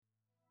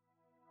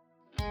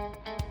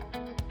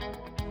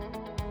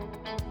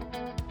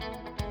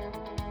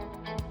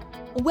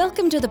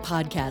Welcome to the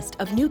podcast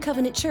of New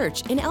Covenant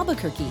Church in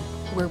Albuquerque,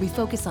 where we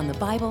focus on the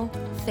Bible,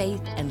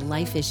 faith, and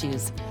life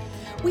issues.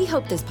 We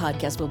hope this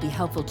podcast will be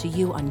helpful to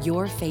you on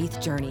your faith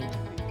journey.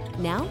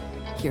 Now,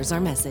 here's our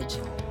message.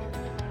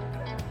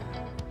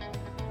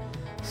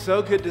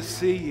 So good to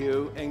see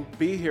you and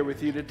be here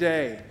with you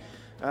today.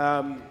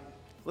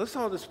 Let's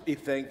all just be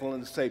thankful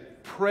and say,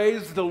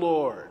 praise the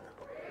Lord.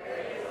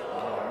 Praise the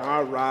Lord.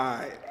 All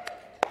right.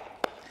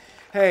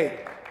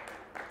 Hey,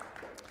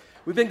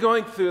 we've been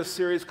going through a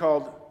series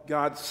called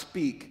God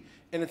Speak,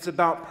 and it's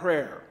about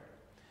prayer.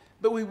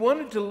 But we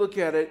wanted to look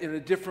at it in a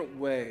different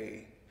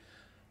way.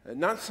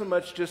 Not so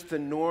much just the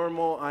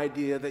normal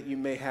idea that you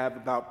may have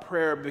about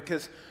prayer,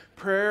 because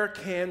prayer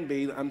can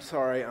be, I'm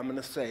going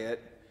to say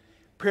it,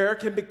 prayer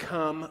can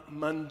become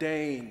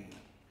mundane.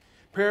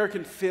 Prayer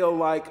can feel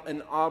like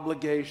an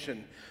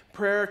obligation.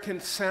 Prayer can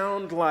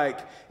sound like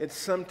it's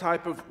some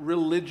type of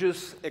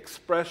religious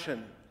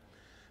expression.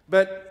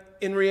 But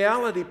in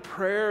reality,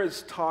 prayer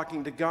is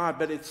talking to God,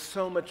 but it's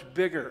so much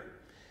bigger.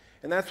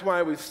 And that's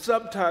why we've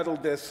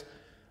subtitled this,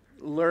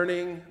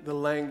 Learning the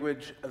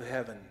Language of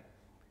Heaven.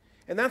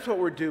 And that's what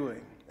we're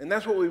doing. And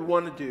that's what we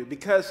want to do.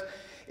 Because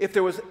if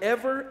there was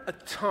ever a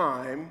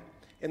time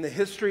in the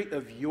history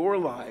of your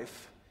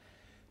life,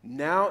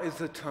 now is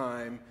the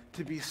time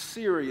to be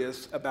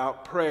serious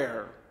about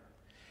prayer.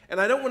 And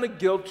I don't want to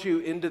guilt you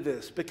into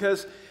this,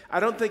 because I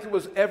don't think it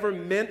was ever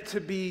meant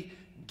to be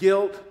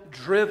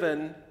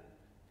guilt-driven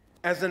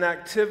as an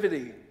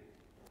activity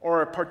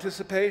or a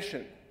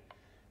participation.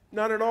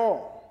 Not at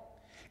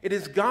all. It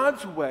is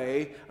God's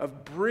way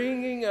of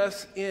bringing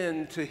us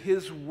into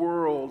His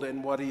world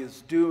and what He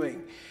is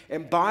doing.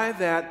 And by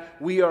that,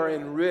 we are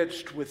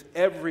enriched with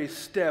every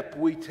step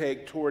we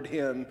take toward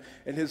Him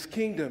and His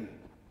kingdom.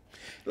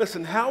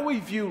 Listen, how we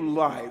view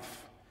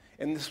life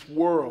in this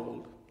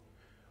world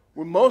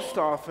will most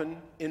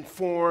often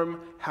inform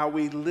how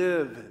we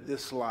live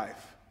this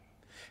life.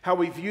 How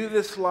we view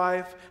this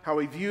life, how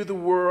we view the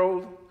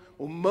world,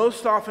 will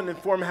most often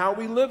inform how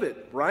we live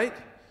it, right?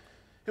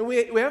 And we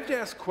have to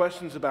ask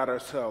questions about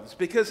ourselves,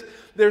 because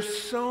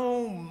there's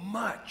so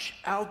much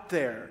out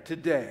there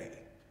today.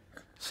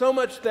 So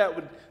much that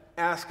would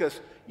ask us,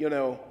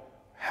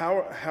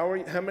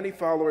 how many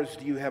followers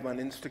do you have on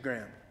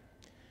Instagram?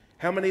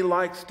 How many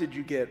likes did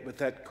you get with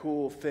that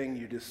cool thing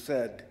you just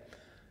said?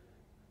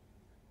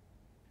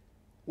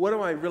 What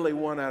do I really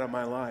want out of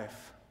my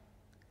life?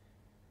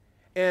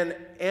 And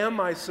am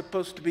I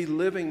supposed to be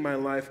living my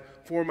life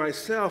for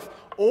myself?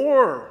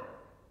 Or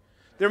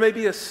there may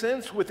be a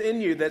sense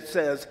within you that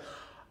says,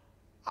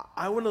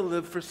 I want to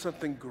live for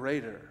something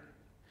greater.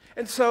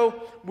 And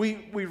so we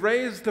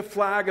raise the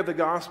flag of the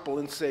gospel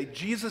and say,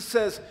 Jesus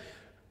says,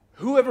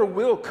 whoever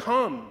will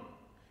come,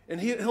 and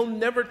he'll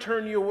never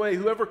turn you away.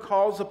 Whoever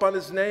calls upon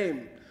His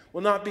name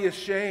will not be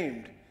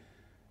ashamed,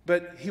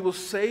 but He will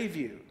save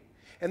you.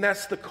 And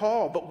that's the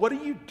call. But what do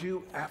you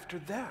do after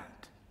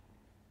that?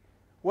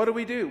 What do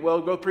we do?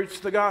 Well, go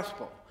preach the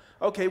gospel.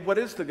 Okay, what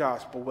is the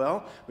gospel?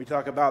 Well, we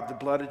talk about the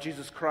blood of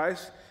Jesus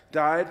Christ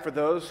died for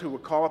those who will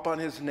call upon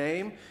His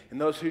name, and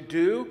those who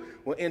do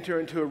will enter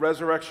into a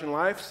resurrection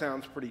life.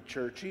 Sounds pretty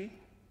churchy.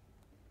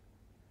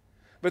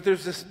 But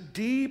there's this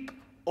deep,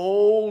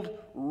 old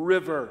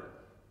river.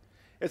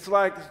 It's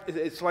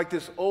like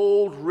this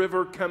old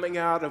river coming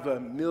out of a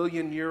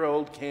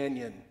million-year-old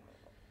canyon,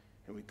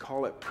 and we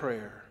call it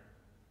prayer.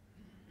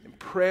 And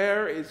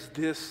prayer is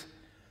this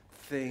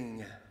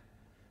thing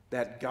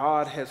that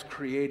God has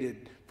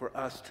created for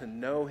us to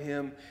know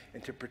Him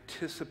and to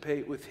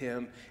participate with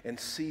Him and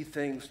see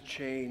things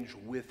change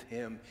with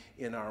Him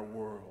in our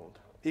world.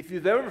 If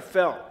you've ever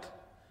felt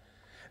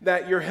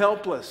that you're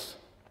helpless,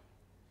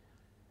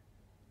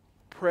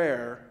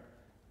 prayer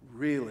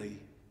really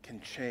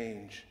can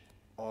change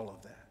all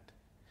of that.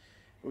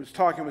 I was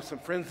talking with some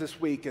friends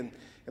this week, and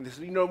this,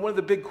 one of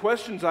the big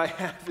questions I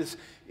have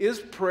is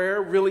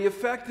prayer really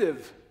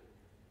effective?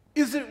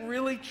 Is it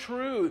really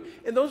true?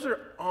 And those are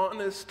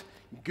honest,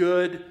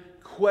 good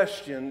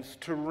questions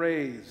to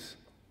raise,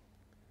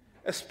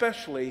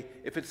 especially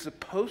if it's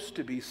supposed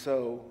to be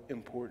so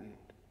important.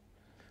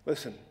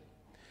 Listen,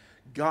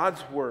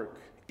 God's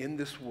work in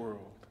this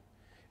world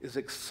is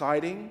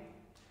exciting.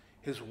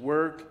 His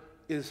work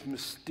is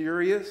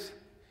mysterious.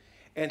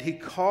 And He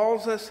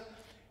calls us,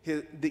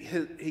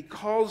 He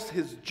calls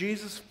His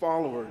Jesus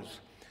followers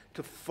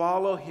to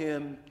follow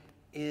Him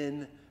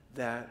in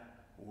that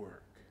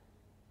work.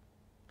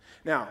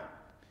 Now,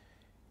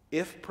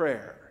 if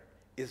prayer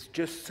is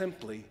just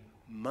simply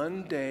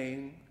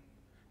mundane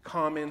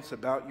comments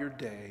about your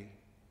day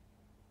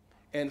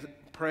and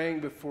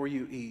praying before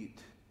you eat,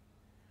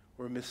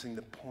 we're missing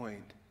the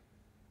point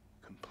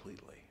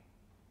completely.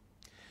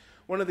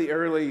 One of the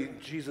early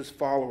Jesus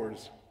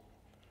followers,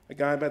 a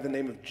guy by the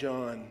name of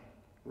John,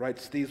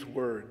 writes these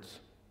words,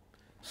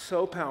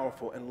 so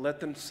powerful, and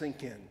let them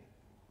sink in.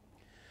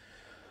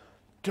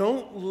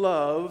 Don't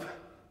love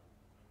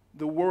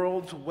the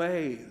world's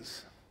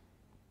ways.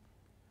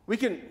 We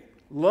can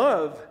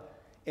love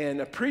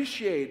and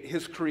appreciate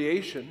his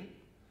creation.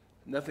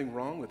 Nothing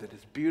wrong with it.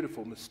 It's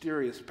beautiful,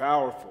 mysterious,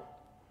 powerful.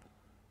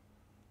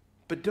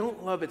 But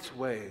don't love its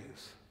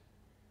ways.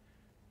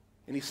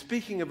 And he's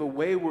speaking of a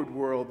wayward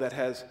world that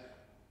has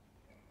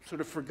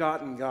sort of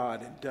forgotten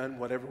God and done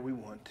whatever we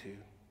want to.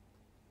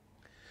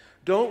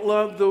 Don't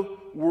love the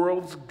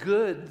world's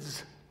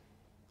goods.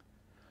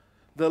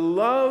 The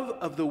love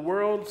of the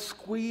world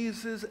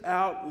squeezes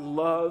out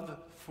love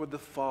for the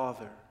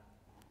Father.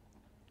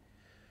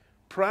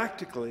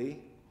 Practically,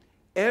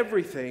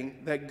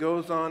 everything that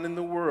goes on in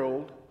the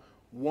world,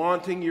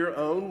 wanting your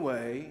own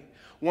way,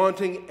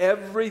 wanting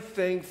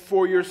everything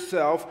for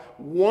yourself,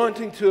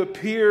 wanting to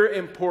appear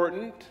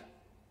important,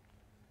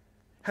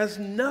 has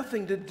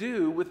nothing to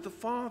do with the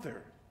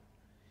Father.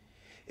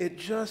 It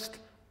just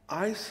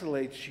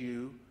isolates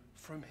you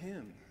from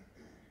him.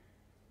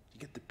 You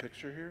get the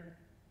picture here?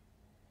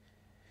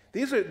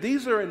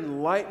 These are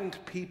enlightened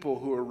people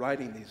who are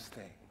writing these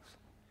things.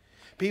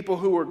 People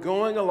who are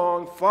going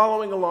along,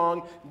 following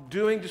along,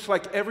 doing just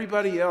like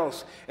everybody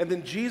else. And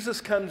then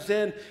Jesus comes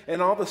in,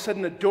 and all of a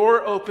sudden a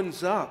door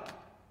opens up.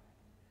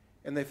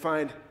 And they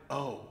find,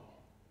 oh,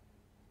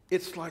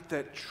 it's like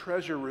that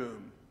treasure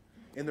room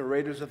in the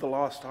Raiders of the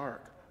Lost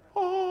Ark.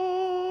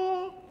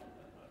 Oh,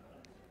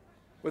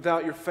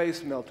 without your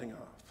face melting off.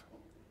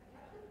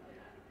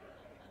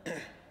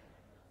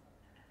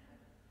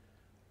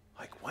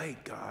 Like,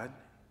 wait, God,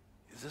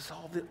 is this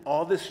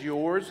all this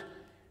yours?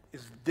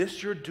 Is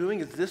this your doing?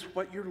 Is this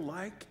what you're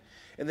like?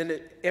 And then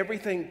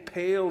everything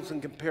pales in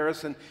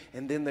comparison,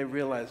 and then they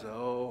realize,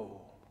 oh,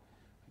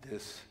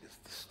 this is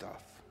the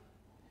stuff.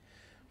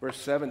 Verse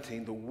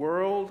 17, the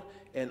world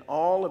and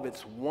all of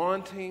its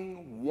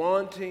wanting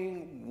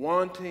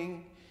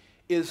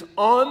is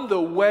on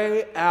the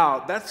way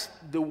out. That's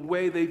the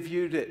way they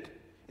viewed it.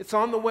 It's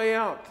on the way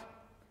out.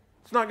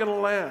 It's not going to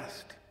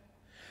last.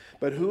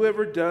 But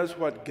whoever does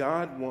what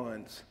God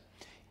wants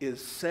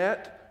is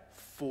set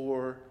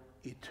for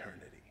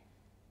eternity.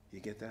 You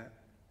get that?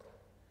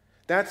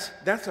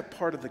 That's a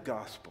part of the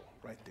gospel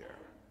right there.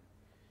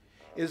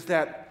 Is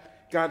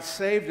that God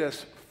saved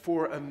us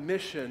for a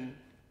mission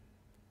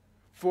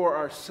for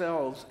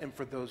ourselves and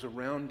for those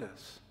around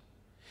us.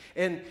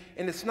 And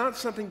it's not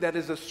something that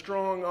is a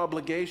strong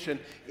obligation.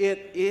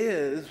 It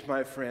is,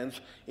 my friends,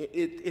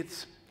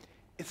 it's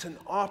an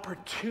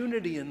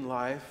opportunity in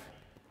life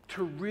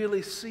to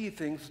really see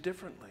things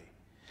differently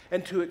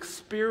and to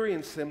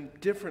experience them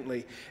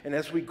differently. And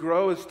as we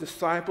grow as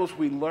disciples,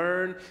 we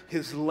learn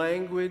his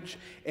language.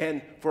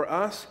 And for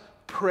us,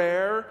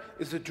 prayer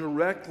is a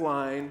direct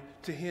line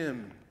to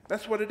him.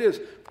 That's what it is.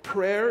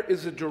 Prayer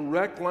is a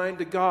direct line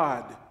to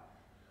God.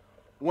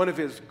 One of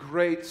his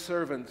great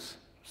servants,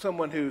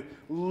 someone who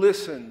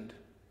listened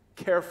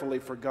carefully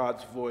for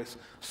God's voice,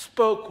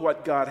 spoke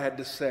what God had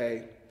to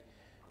say.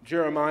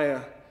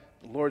 Jeremiah,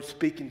 the Lord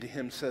speaking to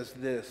him, says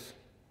this.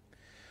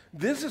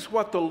 This is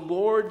what the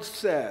Lord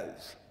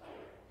says.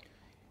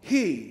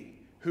 He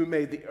who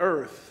made the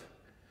earth,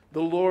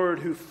 the Lord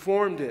who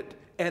formed it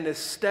and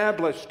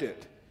established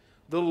it,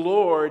 the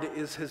Lord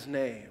is his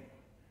name.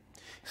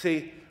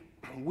 See,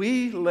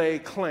 we lay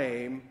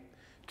claim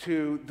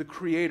to the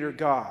Creator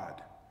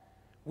God.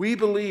 We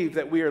believe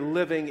that we are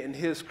living in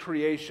his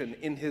creation,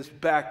 in his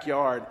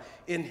backyard,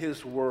 in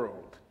his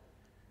world.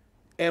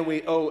 And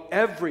we owe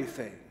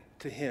everything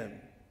to him.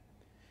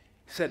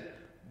 He said,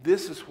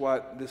 this is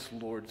what this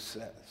Lord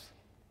says.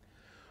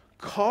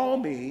 Call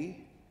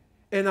me,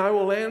 and I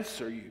will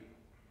answer you,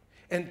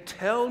 and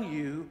tell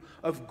you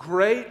of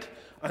great,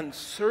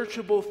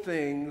 unsearchable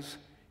things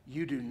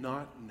you do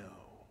not know.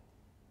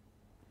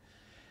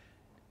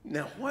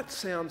 Now, what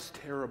sounds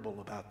terrible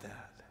about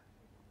that?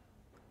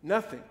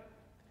 Nothing.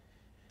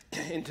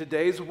 In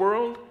today's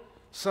world,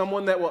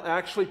 someone that will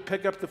actually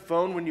pick up the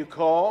phone when you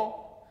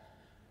call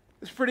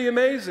is pretty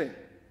amazing.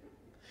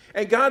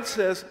 And God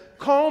says,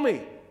 call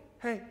me.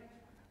 Hey,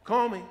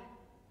 call me.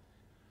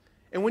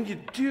 And when you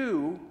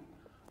do,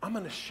 I'm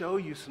going to show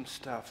you some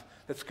stuff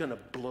that's going to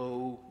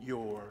blow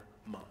your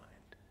mind.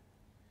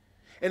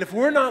 And if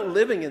we're not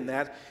living in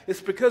that,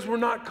 it's because we're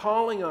not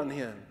calling on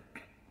him.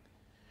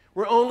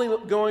 We're only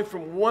going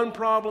from one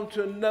problem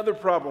to another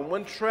problem,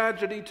 one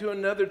tragedy to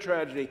another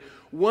tragedy,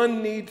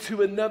 one need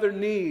to another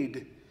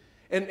need.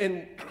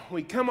 And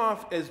we come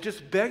off as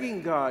just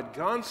begging God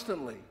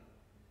constantly.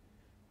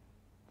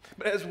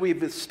 But as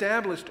we've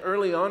established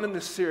early on in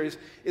this series,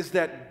 is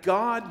that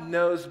God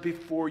knows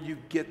before you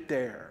get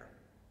there.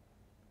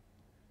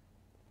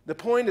 The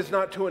point is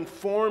not to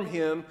inform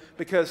him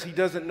because he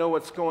doesn't know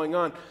what's going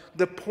on.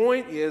 The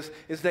point is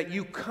that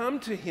you come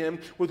to him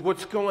with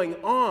what's going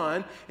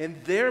on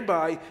and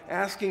thereby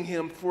asking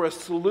him for a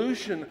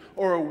solution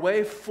or a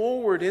way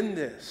forward in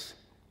this.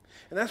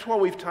 And that's why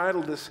we've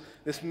titled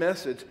this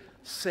message,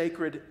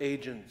 Sacred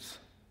Agents.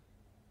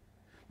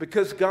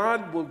 Because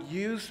God will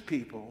use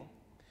people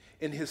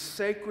in his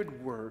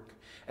sacred work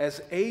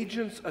as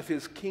agents of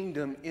his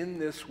kingdom in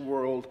this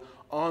world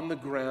on the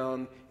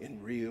ground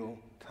in real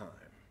time.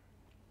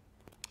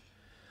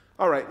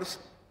 All right, let's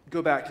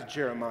go back to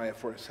Jeremiah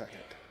for a second.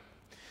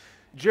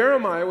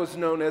 Jeremiah was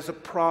known as a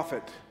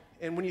prophet.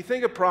 And when you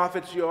think of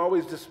prophets, you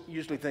always just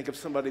usually think of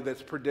somebody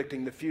that's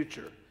predicting the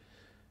future.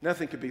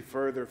 Nothing could be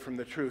further from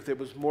the truth. It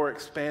was more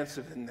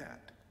expansive than that.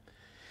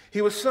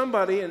 He was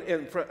somebody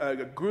in a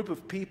group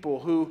of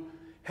people who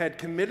had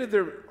committed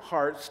their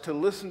hearts to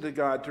listen to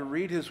God, to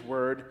read His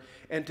Word,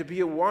 and to be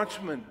a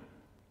watchman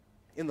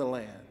in the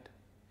land.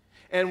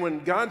 And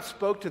when God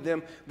spoke to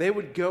them, they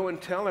would go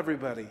and tell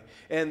everybody.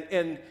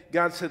 And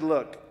God said,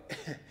 look,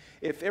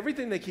 if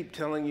everything they keep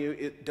telling you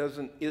it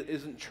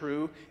isn't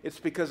true, it's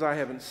because I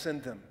haven't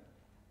sent them.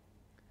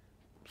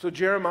 So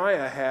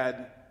Jeremiah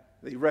had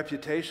the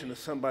reputation of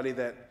somebody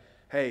that,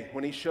 hey,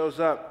 when he shows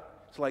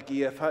up, it's like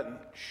E.F. Hutton.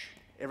 Shh,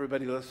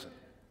 everybody listen.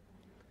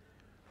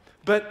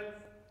 But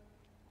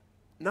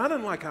not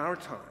unlike our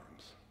times.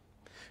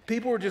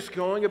 People were just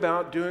going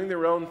about doing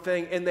their own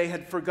thing, and they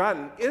had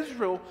forgotten.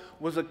 Israel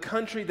was a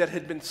country that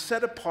had been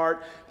set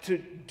apart to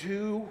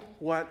do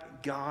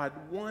what God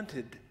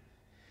wanted.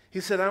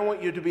 He said, I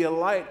want you to be a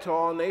light to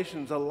all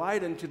nations, a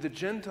light unto the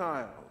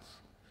Gentiles.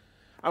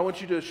 I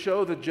want you to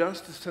show the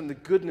justice and the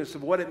goodness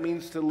of what it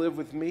means to live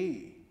with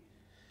me.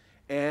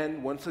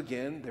 And once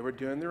again, they were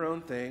doing their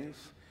own things,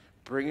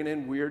 bringing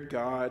in weird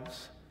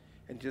gods,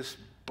 and just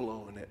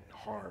blowing it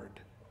hard.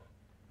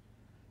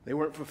 They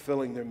weren't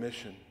fulfilling their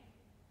mission.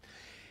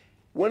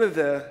 One of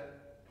the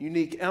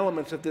unique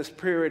elements of this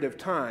period of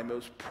time, it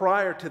was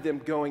prior to them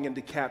going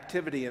into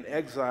captivity and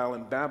exile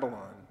in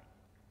Babylon,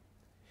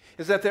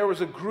 is that there was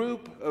a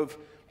group of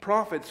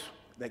prophets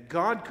that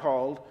God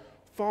called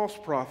false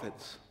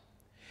prophets.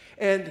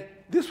 And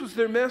this was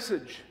their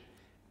message.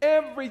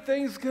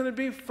 Everything's going to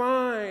be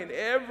fine.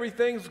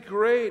 Everything's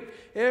great.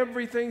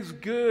 Everything's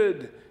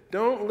good.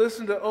 Don't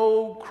listen to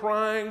old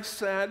crying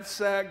sad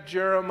sack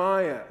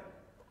Jeremiah.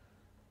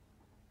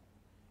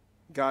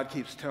 God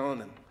keeps telling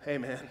him, hey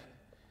man,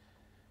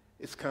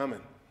 it's coming.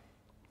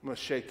 I'm going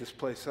to shake this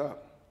place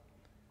up.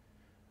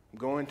 I'm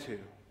going to.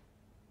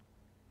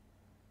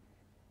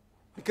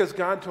 Because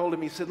God told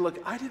him, he said, look,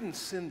 I didn't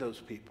send those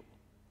people.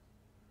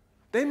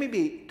 They may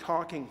be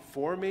talking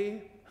for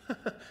me,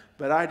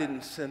 but I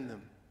didn't send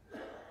them.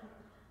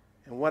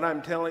 And what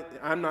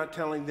I'm not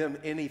telling them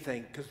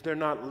anything because they're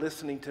not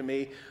listening to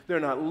me. They're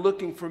not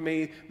looking for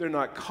me. They're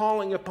not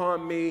calling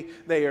upon me.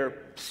 They are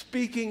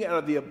speaking out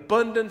of the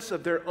abundance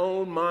of their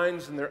own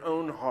minds and their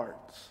own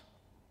hearts.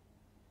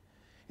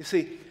 You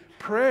see,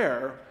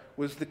 prayer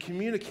was the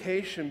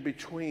communication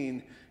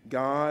between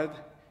God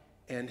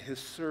and his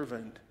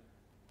servant,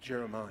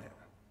 Jeremiah.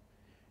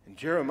 And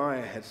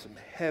Jeremiah had some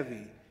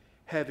heavy,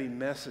 heavy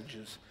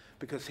messages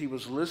because he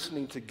was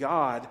listening to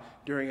God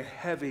during a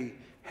heavy,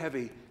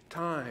 heavy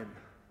time.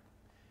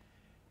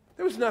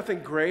 There was nothing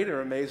great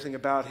or amazing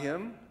about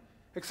him,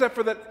 except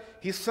for that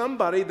he's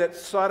somebody that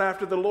sought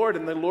after the Lord,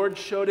 and the Lord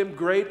showed him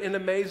great and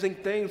amazing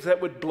things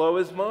that would blow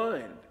his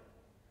mind.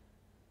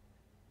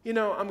 You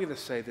know, I'm going to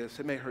say this.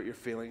 It may hurt your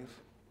feelings.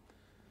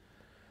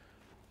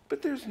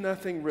 But there's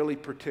nothing really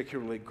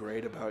particularly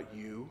great about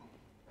you.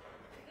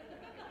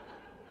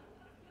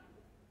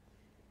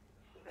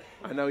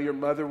 I know your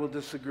mother will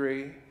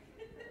disagree,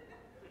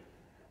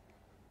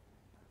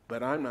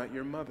 but I'm not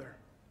your mother.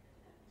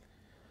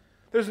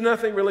 There's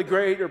nothing really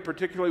great or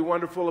particularly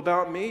wonderful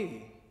about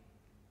me.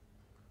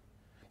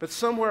 But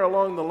somewhere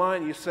along the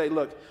line you say,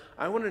 look,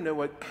 I want to know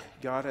what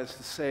God has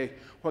to say,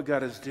 what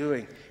God is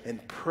doing.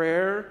 And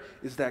prayer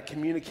is that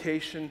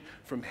communication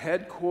from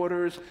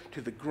headquarters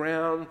to the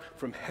ground,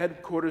 from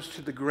headquarters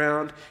to the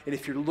ground. And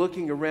if you're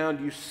looking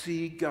around, you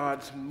see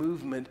God's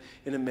movement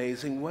in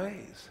amazing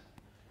ways.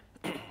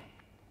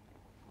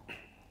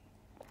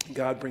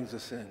 God brings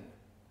us in.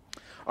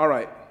 All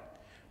right,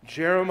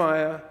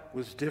 Jeremiah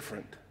was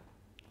different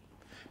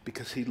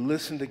because he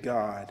listened to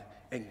God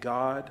and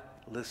God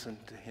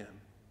listened to him.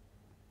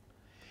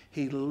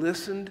 He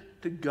listened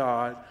to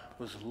God,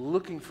 was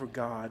looking for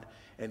God,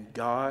 and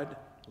God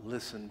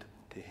listened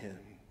to him.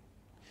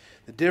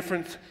 The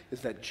difference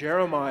is that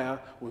Jeremiah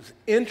was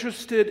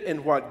interested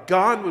in what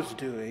God was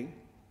doing,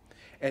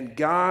 and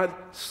God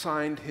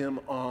signed him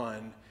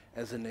on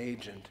as an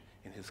agent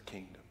in his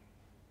kingdom.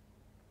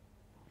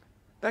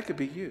 That could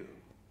be you.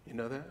 You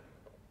know that?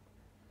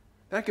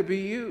 That could be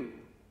you.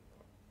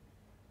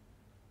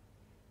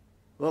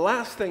 The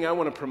last thing I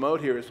want to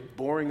promote here is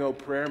boring old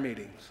prayer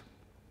meetings.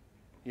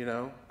 You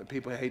know, that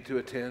people hate to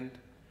attend.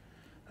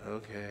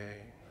 Okay.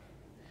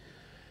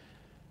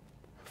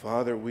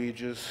 Father, we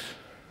just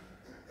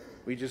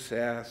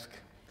ask.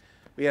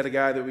 We had a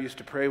guy that we used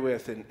to pray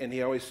with, and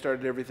he always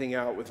started everything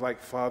out with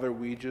like, Father,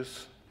 we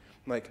just.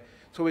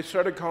 So we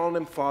started calling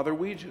him Father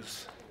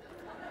Weeges.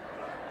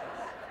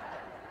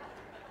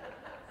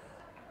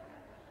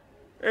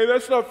 Hey,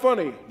 that's not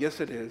funny. Yes,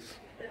 it is.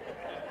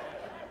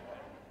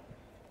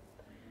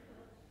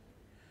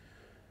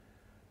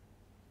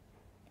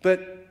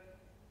 But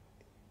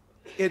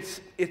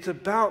it's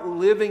about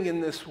living in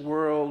this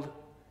world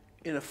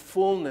in a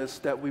fullness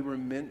that we were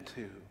meant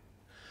to.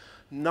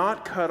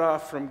 Not cut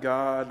off from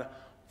God,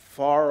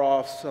 far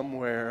off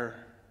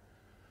somewhere,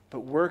 but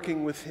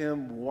working with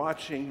him,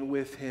 watching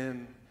with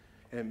him,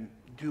 and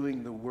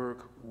doing the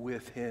work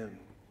with him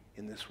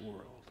in this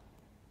world.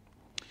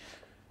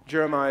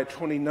 Jeremiah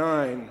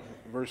 29,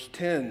 verse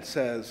 10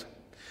 says,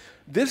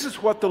 "This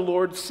is what the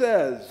Lord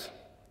says.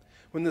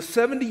 When the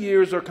 70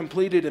 years are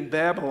completed in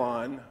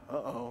Babylon,"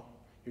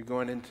 you're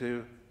going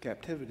into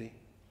captivity,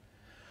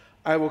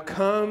 "I will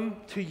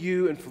come to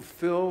you and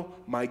fulfill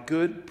my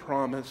good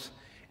promise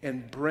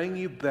and bring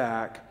you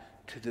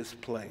back to this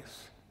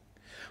place.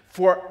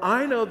 For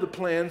I know the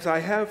plans I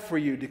have for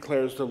you,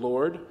 declares the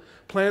Lord,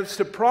 plans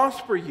to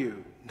prosper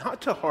you,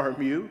 not to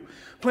harm you,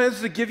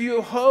 plans to give you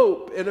a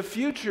hope and a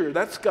future."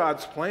 That's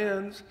God's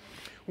plans.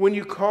 "When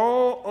you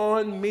call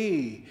on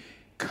me,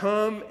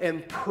 come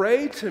and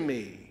pray to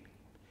me,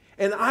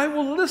 and I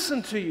will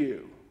listen to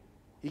you."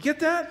 You get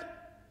that?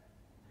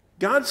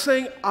 God's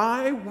saying,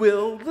 I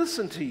will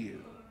listen to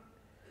you.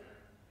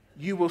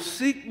 "You will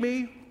seek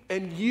me,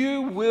 and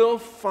you will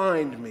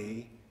find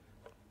me."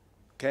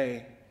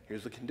 Okay,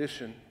 here's the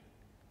condition.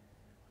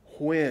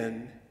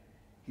 "When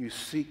you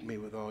seek me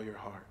with all your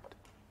heart."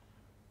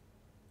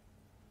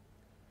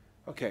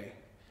 Okay,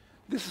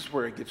 this is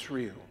where it gets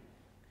real.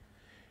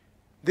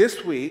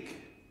 This week,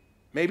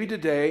 maybe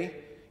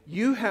today,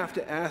 you have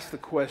to ask the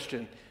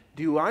question,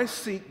 do I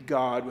seek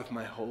God with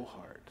my whole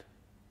heart?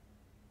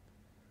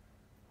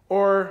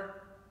 Or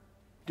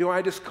do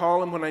I just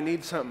call him when I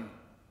need something?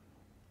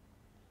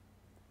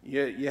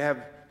 You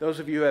have, those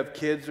of you who have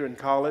kids or in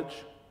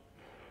college,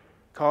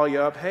 call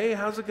you up, "Hey,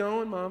 how's it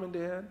going, Mom and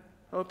Dad?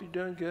 Hope you're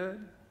doing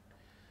good.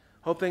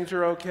 Hope things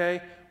are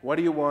okay. What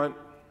do you want?"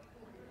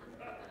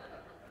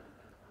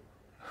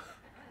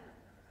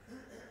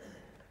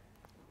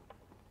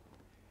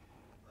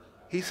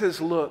 He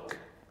says, "Look,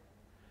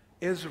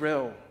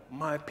 Israel,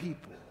 my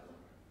people,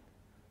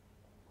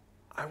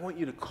 I want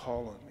you to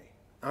call on me.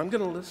 I'm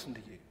going to listen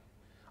to you.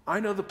 I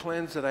know the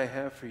plans that I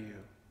have for you.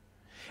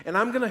 And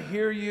I'm going to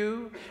hear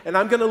you, and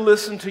I'm going to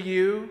listen to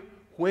you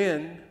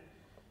when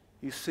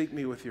you seek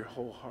me with your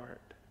whole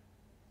heart."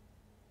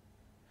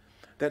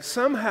 That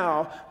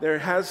somehow there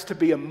has to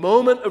be a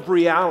moment of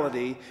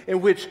reality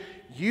in which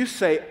you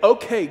say,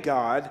 "Okay,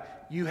 God,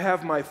 you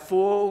have my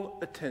full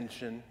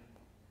attention,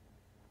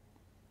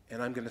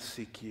 and I'm going to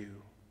seek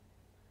you."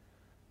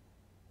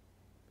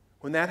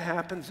 When that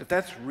happens, if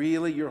that's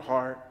really your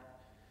heart,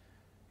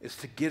 is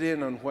to get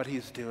in on what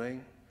he's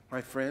doing,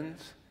 my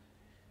friends,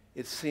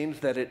 it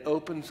seems that it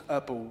opens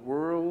up a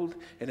world,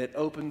 and it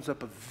opens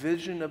up a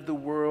vision of the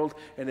world,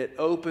 and it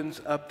opens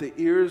up the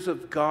ears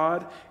of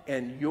God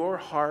and your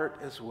heart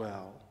as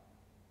well.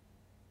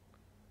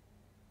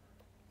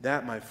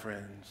 That, my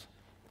friends,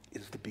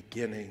 is the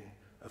beginning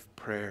of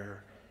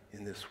prayer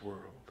in this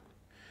world.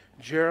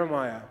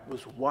 Jeremiah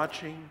was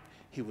watching,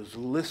 he was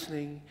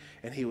listening,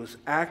 and he was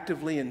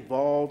actively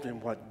involved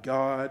in what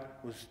God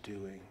was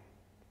doing.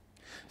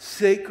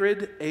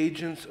 Sacred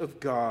agents of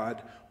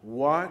God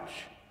watch,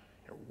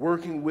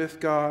 working with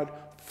God,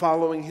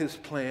 following his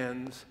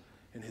plans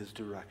and his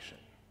direction.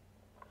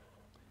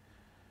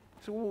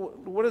 So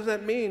what does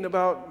that mean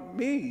about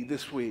me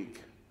this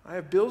week? I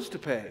have bills to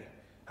pay.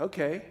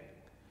 Okay.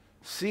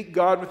 Seek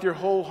God with your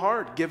whole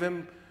heart. Give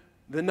him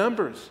the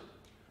numbers.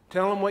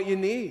 Tell him what you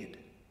need.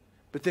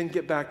 But then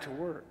get back to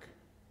work.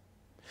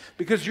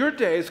 Because your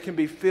days can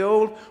be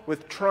filled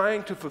with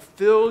trying to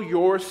fulfill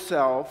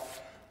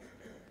yourself,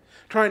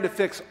 trying to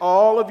fix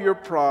all of your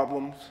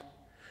problems,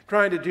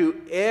 trying to do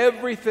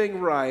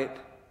everything right,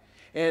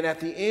 and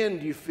at the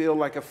end you feel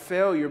like a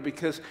failure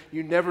because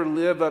you never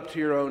live up to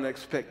your own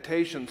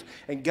expectations.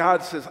 And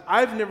God says,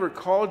 I've never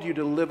called you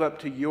to live up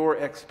to your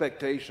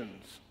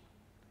expectations.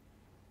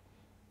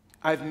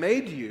 I've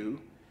made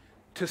you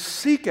to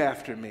seek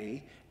after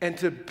me and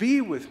to be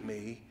with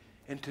me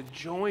and to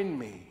join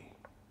me.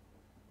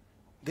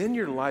 Then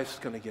your life's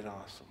going to get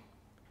awesome.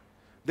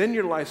 Then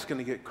your life's going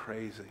to get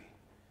crazy.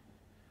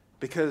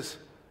 Because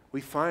we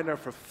find our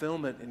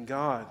fulfillment in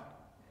God.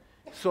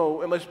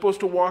 So am I supposed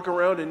to walk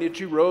around in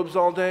itchy robes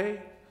all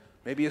day?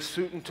 Maybe a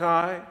suit and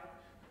tie?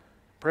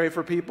 Pray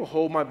for people,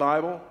 hold my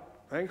Bible?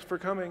 Thanks for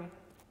coming.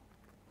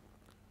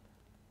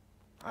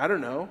 I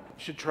don't know.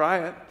 You should try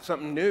it.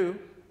 Something new.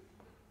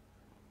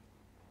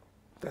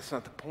 That's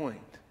not the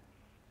point.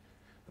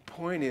 The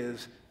point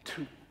is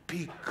to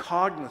be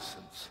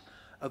cognizant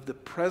of the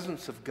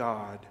presence of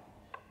God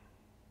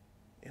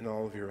in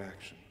all of your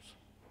actions.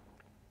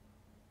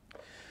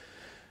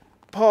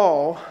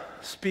 Paul,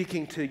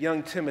 speaking to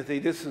young Timothy,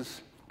 this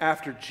is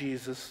after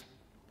Jesus,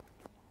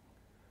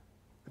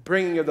 the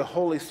bringing of the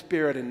Holy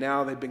Spirit, and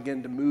now they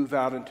begin to move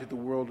out into the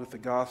world with the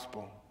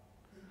gospel.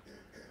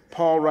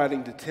 Paul,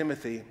 writing to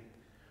Timothy,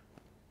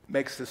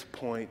 makes this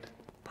point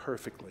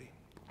perfectly.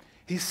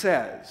 He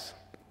says,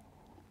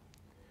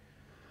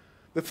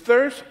 the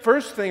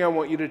first thing I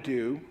want you to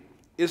do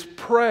is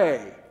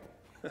pray.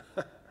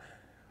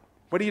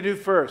 What do you do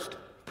first?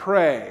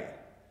 Pray.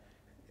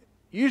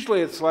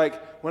 Usually it's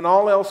like, when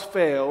all else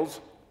fails,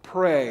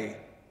 pray.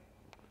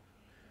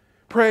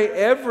 Pray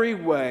every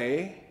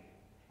way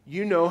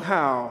you know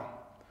how,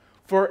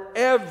 for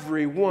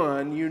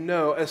everyone you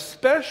know,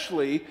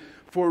 especially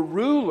for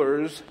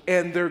rulers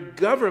and their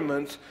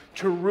governments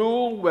to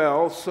rule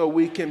well so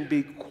we can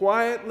be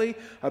quietly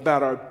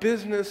about our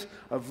business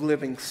of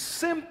living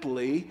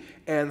simply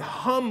and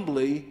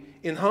humbly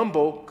in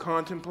humble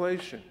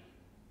contemplation.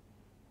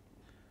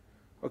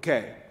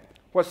 Okay,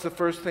 what's the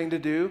first thing to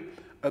do?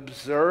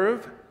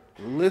 Observe,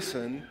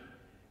 listen,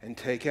 and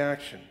take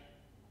action.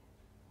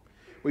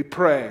 We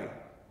pray.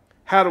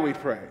 How do we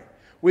pray?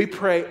 We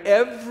pray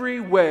every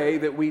way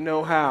that we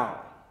know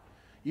how.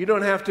 You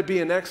don't have to be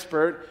an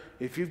expert.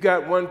 If you've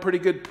got one pretty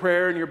good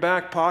prayer in your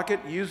back pocket,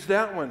 use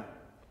that one.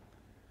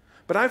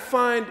 But I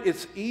find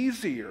it's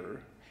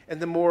easier,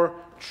 and the more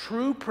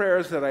true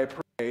prayers that I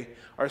pray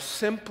are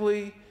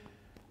simply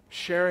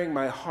sharing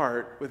my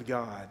heart with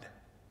God.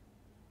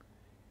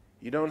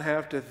 You don't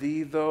have to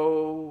thee,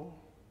 though,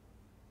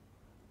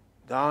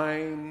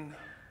 thine.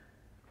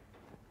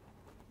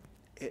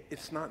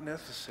 It's not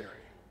necessary.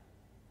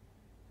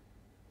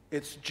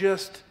 It's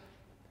just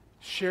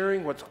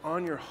sharing what's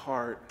on your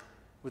heart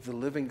with the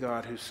living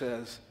God who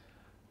says,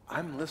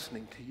 I'm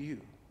listening to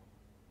you.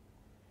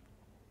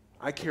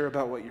 I care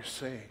about what you're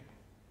saying.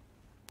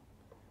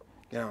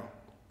 Now,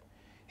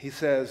 he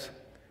says,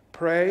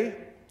 pray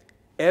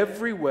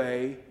every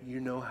way you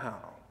know how.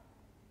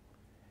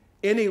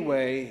 Any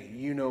way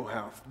you know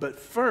how. But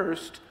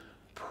first,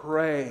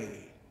 pray.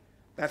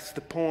 That's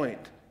the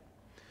point.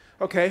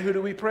 Okay, who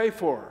do we pray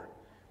for?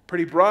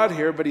 Pretty broad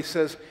here, but he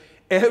says,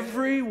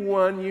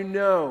 everyone you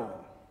know.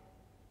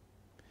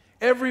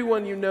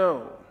 Everyone you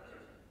know.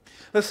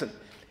 Listen,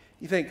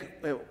 you think,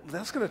 well,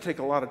 that's going to take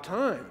a lot of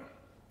time.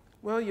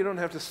 Well, you don't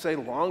have to say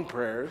long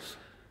prayers,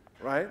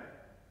 right?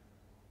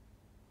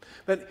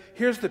 But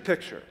here's the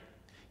picture.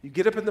 You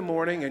get up in the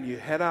morning and you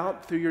head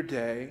out through your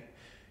day.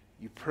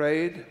 You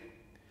prayed.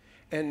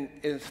 And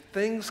as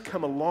things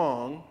come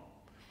along,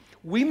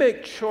 we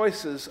make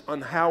choices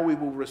on how we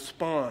will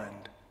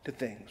respond to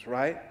things,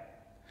 right?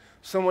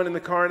 Someone in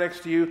the car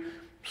next to you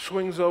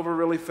swings over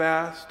really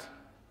fast.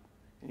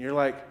 And you're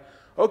like,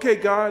 okay,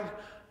 God,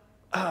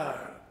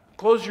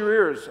 close your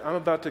ears. I'm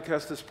about to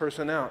cuss this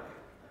person out.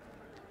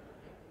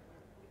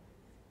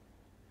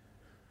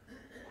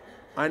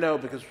 I know,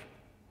 because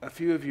a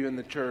few of you in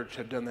the church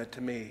have done that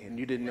to me, and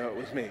you didn't know it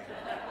was me.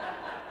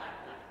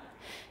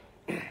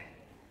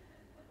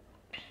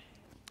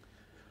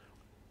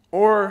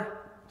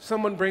 Or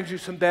someone brings you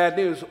some bad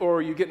news,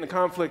 or you get in a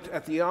conflict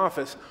at the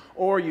office,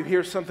 or you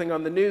hear something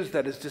on the news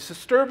that is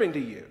disturbing to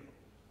you.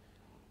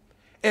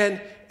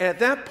 And at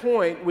that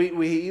point,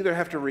 we either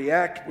have to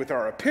react with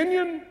our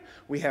opinion,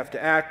 we have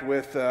to act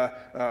with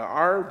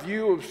our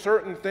view of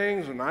certain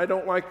things, and I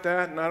don't like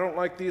that, and I don't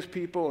like these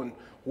people, and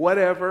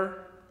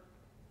whatever.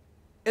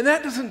 And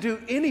that doesn't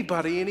do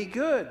anybody any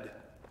good.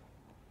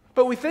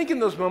 But we think in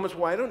those moments,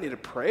 well, I don't need to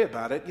pray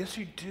about it. Yes,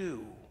 you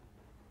do.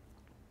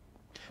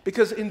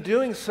 Because in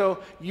doing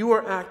so, you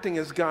are acting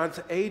as God's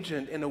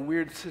agent in a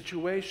weird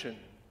situation.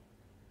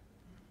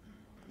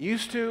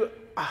 Used to,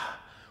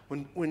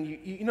 when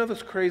you know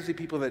those crazy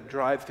people that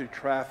drive through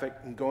traffic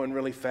and going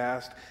really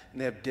fast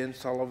and they have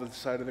dents all over the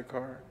side of their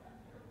car?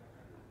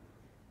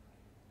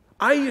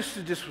 I used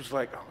to just was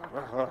like,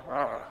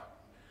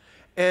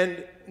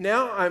 and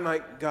now I'm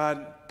like,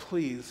 God,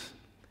 please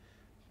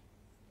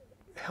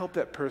help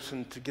that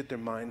person to get their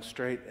mind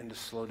straight and to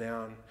slow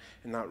down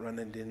and not run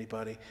into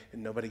anybody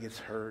and nobody gets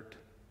hurt.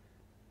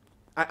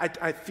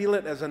 I feel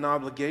it as an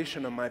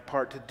obligation on my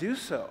part to do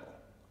so.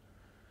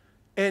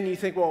 And you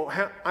think, well,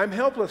 I'm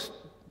helpless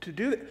to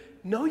do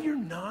that. No, you're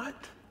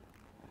not.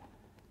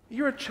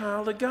 You're a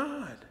child of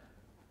God.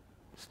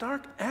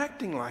 Start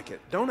acting like it.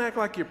 Don't act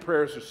like your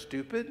prayers are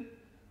stupid.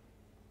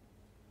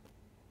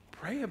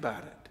 Pray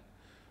about it.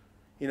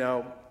 You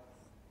know,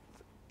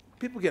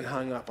 people get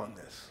hung up on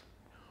this.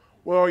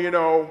 Well, you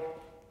know,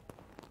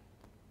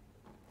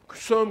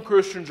 some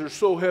Christians are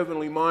so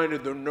heavenly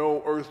minded they're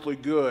no earthly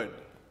good.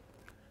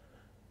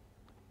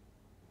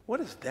 What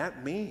does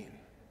that mean?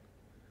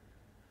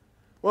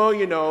 Well,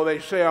 you know, they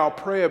say I'll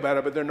pray about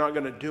it, but they're not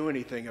going to do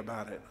anything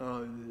about it.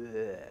 Oh,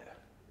 bleh.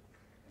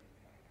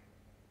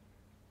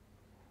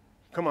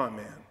 Come on,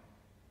 man.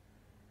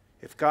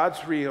 If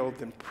God's real,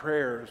 then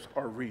prayers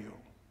are real.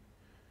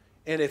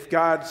 And if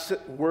God's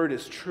word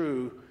is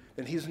true,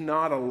 then he's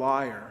not a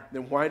liar.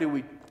 Then why do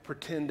we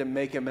pretend to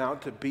make him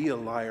out to be a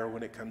liar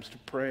when it comes to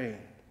praying?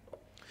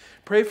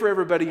 Pray for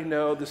everybody you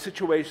know, the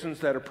situations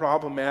that are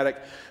problematic.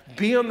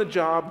 Be on the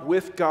job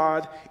with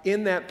God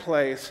in that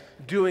place,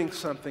 doing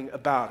something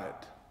about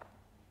it.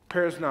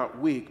 Prayer is not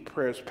weak,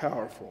 prayer is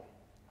powerful.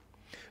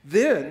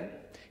 Then,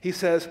 he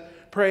says,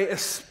 pray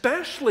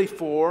especially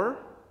for,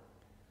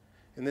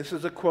 and this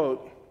is a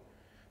quote,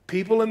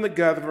 people in the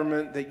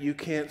government that you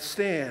can't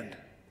stand.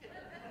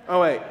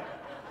 Oh, wait,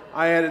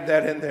 I added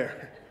that in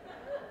there.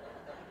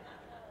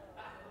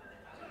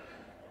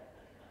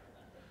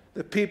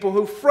 The people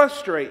who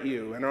frustrate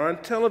you and are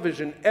on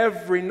television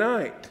every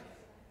night.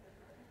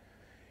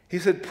 He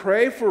said,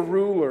 pray for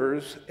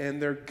rulers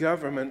and their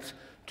governments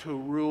to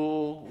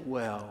rule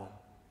well.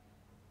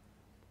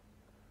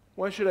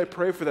 Why should I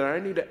pray for that? I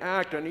need to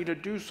act. I need to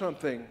do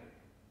something.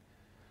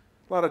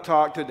 A lot of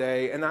talk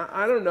today, and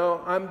I don't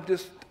know,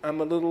 I'm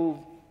a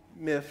little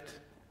miffed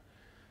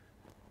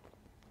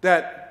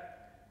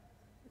that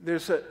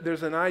there's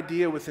an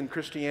idea within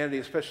Christianity,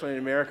 especially in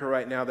America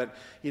right now, that,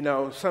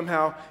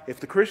 somehow if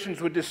the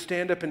Christians would just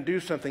stand up and do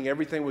something,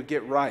 everything would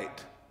get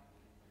right.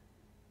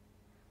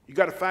 You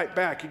got to fight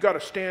back. You got to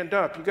stand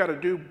up. You got to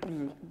do,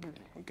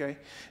 okay.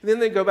 And then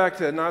they go back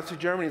to Nazi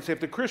Germany and say, if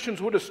the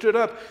Christians would have stood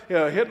up,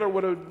 Hitler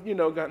would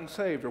have, gotten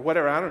saved or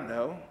whatever. I don't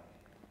know.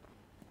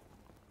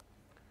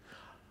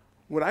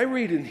 What I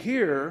read in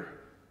here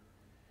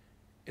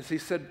is he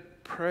said,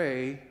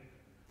 pray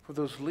for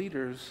those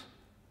leaders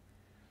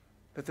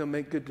that they'll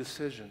make good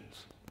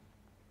decisions.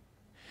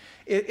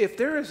 If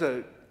there is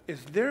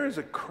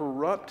a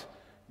corrupt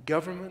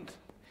government,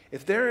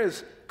 if there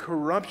is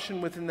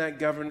corruption within that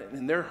government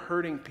and they're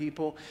hurting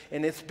people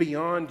and it's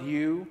beyond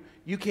you,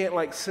 you can't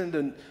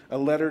send a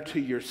letter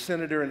to your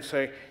senator and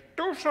say,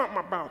 do something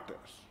about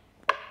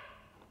this.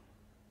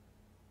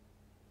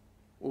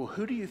 Well,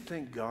 who do you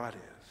think God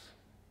is?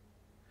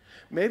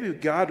 Maybe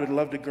God would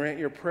love to grant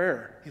your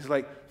prayer. He's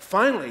like,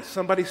 finally,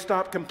 somebody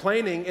stopped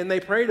complaining and they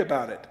prayed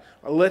about it.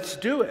 Well, let's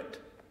do it.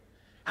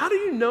 How do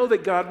you know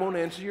that God won't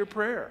answer your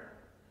prayer?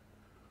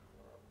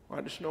 Well,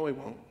 I just know he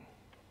won't.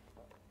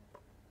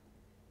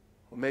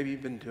 Well, maybe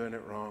you've been doing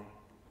it wrong.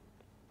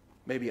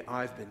 Maybe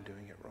I've been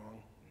doing it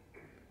wrong.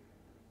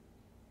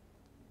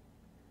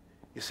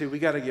 You see, we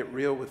got to get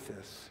real with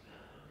this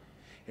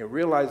and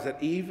realize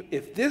that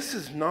if this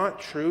is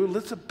not true,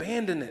 let's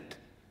abandon it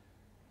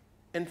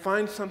and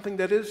find something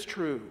that is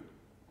true.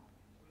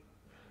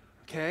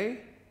 Okay?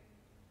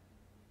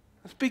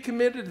 Let's be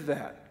committed to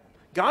that.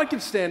 God can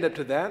stand up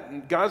to that,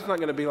 and God's not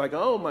going to be like,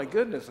 oh my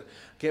goodness, I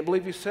can't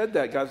believe you said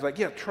that. God's like,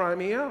 yeah, try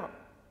me out.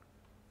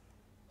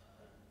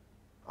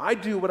 I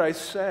do what I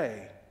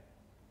say.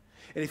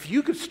 And if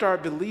you could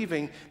start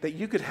believing that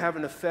you could have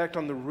an effect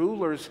on the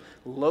rulers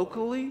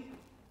locally,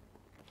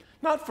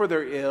 not for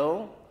their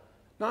ill,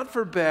 not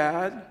for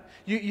bad,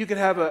 you could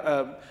have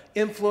an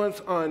influence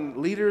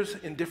on leaders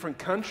in different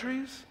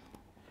countries.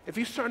 If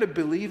you started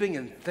believing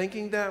and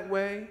thinking that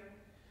way,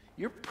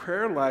 your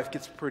prayer life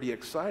gets pretty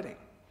exciting.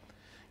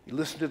 You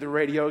listen to the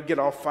radio, get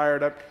all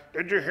fired up.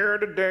 Did you hear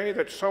today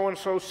that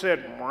so-and-so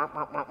said,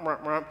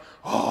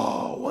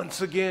 oh,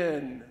 once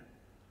again.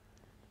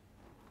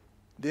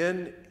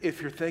 Then, if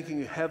you're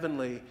thinking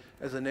heavenly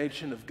as a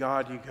nation of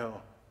God, you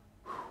go,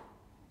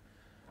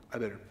 I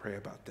better pray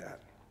about that.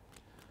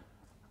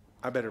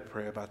 I better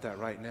pray about that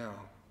right now.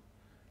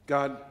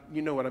 God,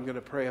 you know what I'm going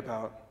to pray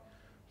about,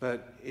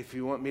 but if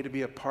you want me to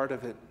be a part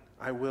of it,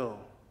 I will.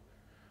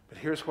 But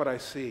here's what I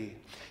see.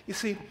 You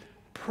see,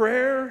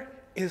 prayer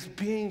is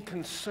being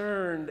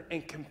concerned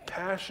and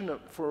compassionate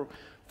for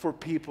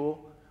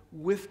people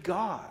with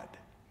God.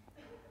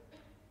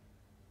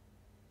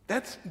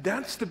 That's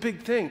the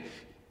big thing.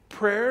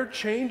 Prayer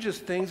changes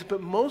things,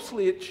 but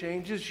mostly it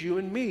changes you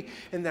and me.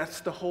 And that's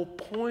the whole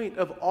point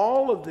of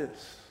all of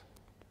this.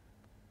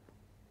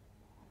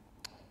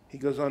 He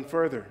goes on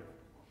further.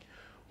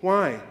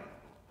 Why?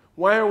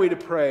 Why are we to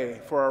pray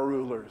for our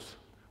rulers?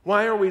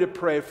 Why are we to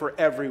pray for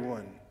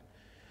everyone?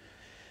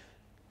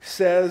 He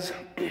says,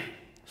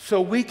 so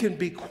we can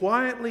be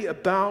quietly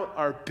about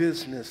our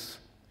business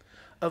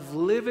of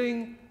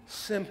living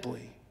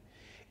simply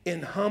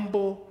in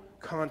humble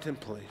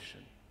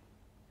contemplation,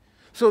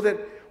 so that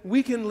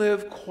we can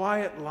live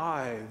quiet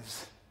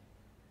lives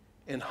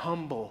in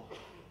humble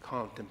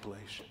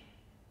contemplation.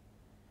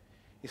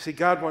 You see,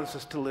 God wants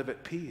us to live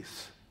at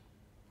peace,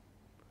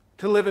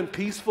 to live in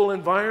peaceful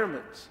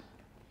environments.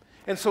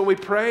 And so we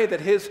pray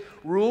that his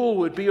rule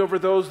would be over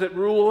those that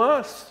rule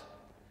us,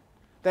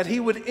 that he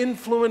would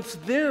influence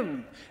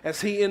them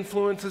as he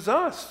influences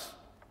us.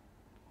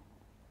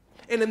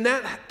 And in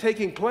that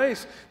taking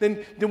place,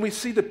 then we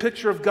see the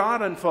picture of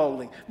God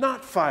unfolding.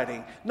 Not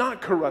fighting,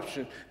 not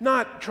corruption,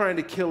 not trying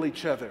to kill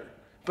each other,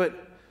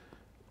 but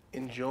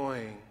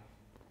enjoying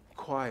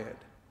quiet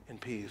and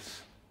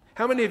peace.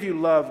 How many of you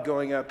love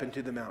going up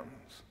into the mountains?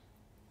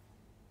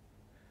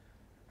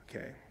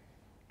 Okay.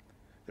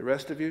 The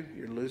rest of you,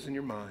 you're losing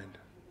your mind.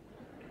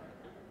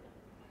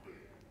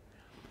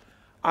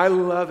 I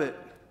love it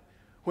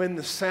when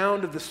the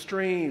sound of the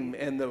stream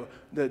and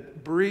the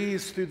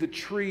breeze through the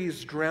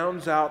trees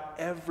drowns out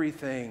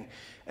everything.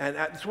 And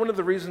it's one of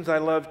the reasons I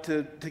love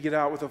to get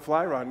out with a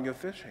fly rod and go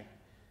fishing.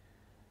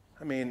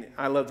 I mean,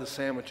 I love the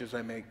sandwiches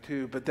I make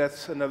too, but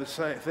that's another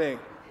thing.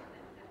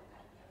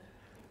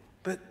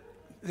 But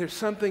there's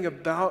something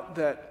about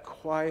that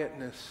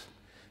quietness,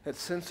 that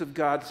sense of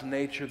God's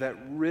nature, that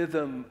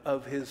rhythm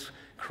of his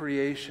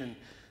creation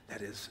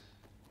that is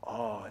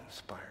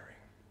awe-inspiring.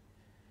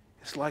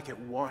 It's like it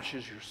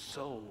washes your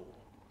soul.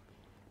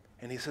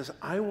 And he says,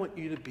 I want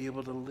you to be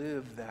able to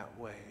live that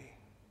way.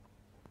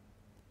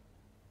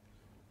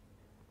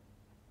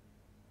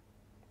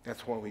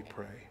 That's why we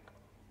pray.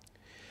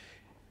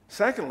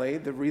 Secondly,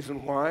 the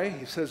reason why,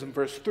 he says in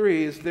verse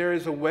 3, is there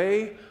is a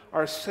way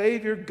our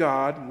Savior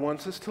God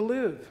wants us to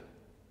live.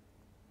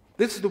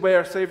 This is the way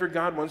our Savior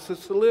God wants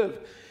us to live.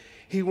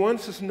 He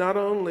wants us not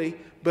only,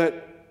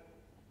 but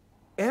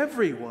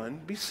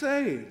everyone be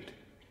saved.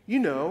 You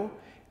know,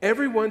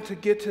 everyone to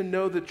get to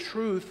know the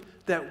truth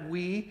that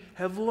we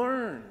have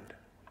learned.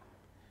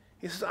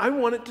 He says, I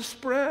want it to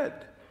spread.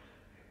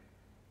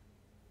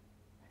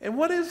 And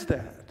what is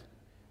that?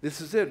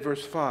 This is it,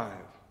 verse 5.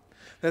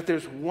 That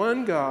there's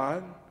one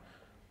God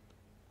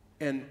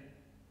and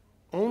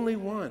only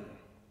one.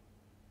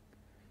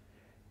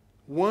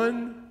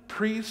 One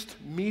priest,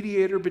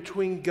 mediator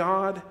between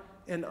God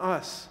and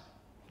us,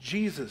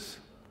 Jesus,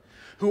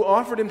 who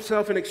offered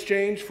himself in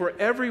exchange for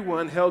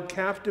everyone held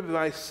captive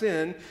by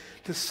sin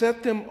to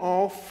set them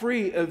all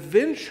free.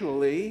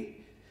 Eventually,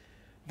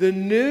 the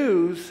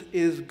news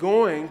is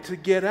going to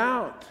get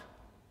out.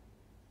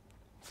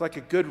 It's like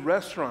a good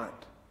restaurant.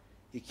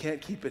 You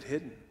can't keep it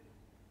hidden.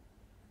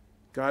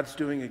 God's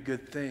doing a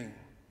good thing,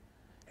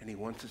 and he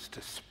wants us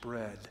to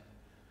spread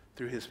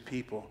through his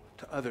people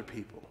to other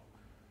people,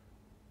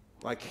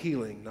 like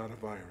healing, not a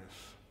virus.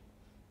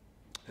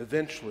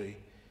 Eventually,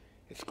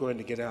 it's going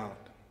to get out.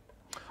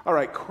 All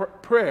right,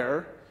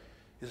 prayer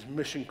is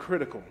mission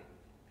critical.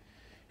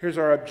 Here's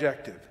our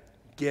objective: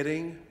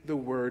 getting the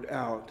word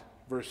out.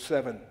 Verse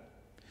 7.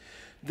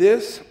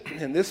 This,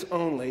 and this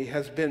only,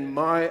 has been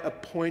my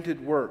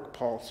appointed work,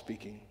 Paul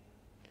speaking.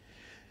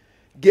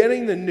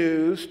 Getting the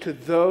news to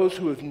those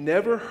who have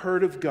never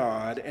heard of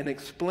God and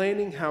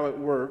explaining how it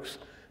works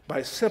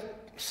by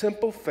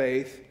simple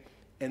faith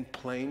and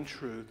plain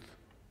truth.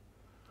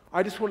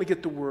 I just want to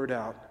get the word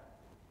out.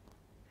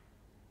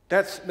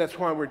 That's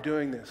why we're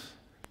doing this.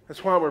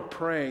 That's why we're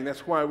praying.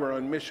 That's why we're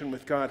on mission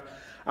with God.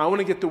 I want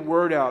to get the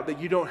word out that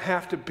you don't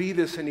have to be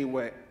this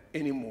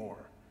anymore.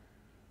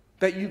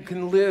 That you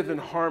can live in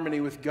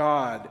harmony with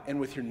God and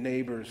with your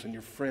neighbors and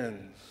your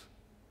friends.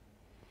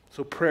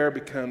 So prayer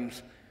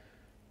becomes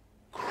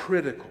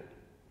critical,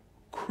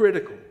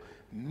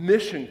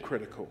 mission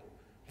critical.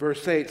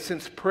 Verse 8,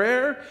 since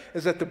prayer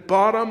is at the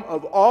bottom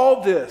of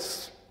all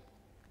this,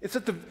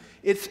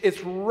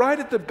 it's right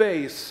at the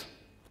base,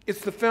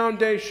 it's the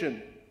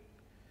foundation.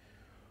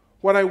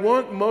 What I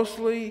want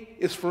mostly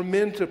is for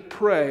men to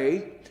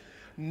pray,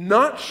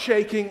 not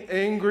shaking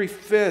angry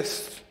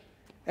fists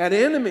at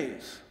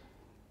enemies,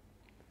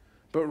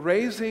 but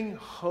raising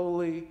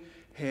holy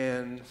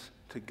hands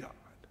to God.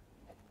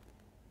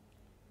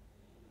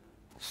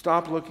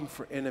 Stop looking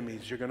for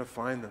enemies. You're going to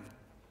find them.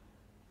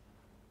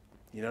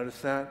 You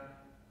notice that?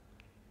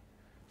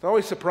 It's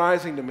always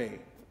surprising to me.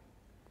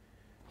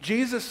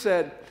 Jesus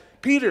said,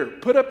 Peter,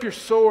 put up your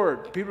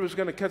sword. Peter was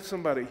going to cut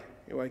somebody.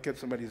 He wanted to cut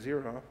somebody's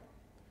ear off.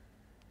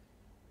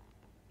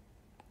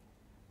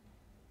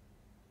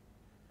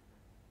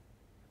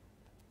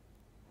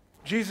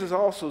 Jesus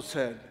also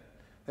said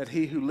that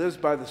he who lives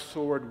by the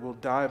sword will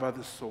die by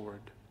the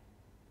sword.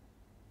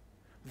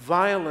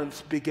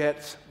 Violence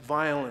begets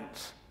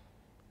violence.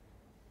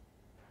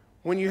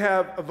 When you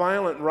have a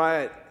violent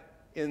riot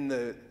in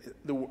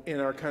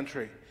our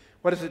country,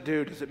 what does it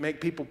do? Does it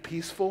make people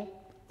peaceful?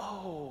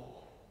 Oh,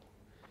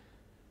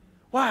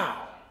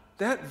 wow,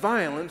 that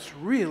violence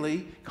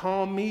really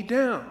calmed me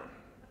down.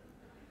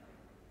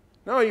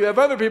 No, you have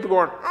other people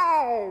going,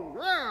 oh,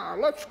 yeah,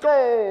 let's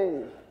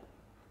go.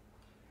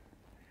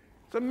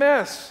 It's a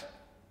mess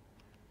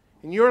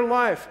in your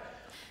life.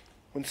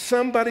 When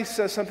somebody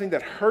says something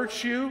that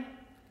hurts you,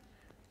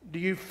 do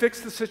you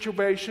fix the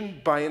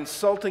situation by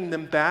insulting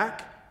them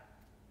back?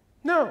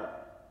 No.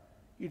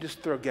 You just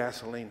throw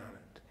gasoline on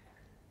it.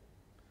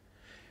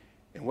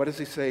 And what does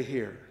he say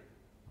here?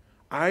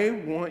 I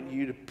want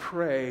you to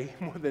pray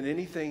more than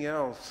anything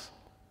else.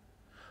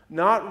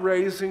 Not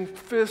raising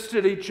fists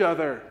at each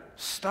other.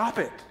 Stop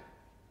it.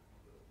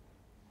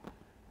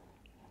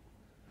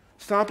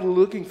 Stop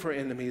looking for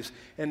enemies.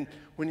 And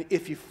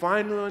if you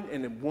find one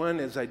and one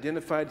is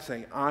identified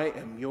saying, I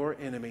am your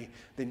enemy,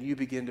 then you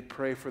begin to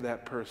pray for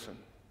that person.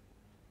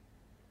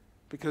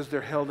 Because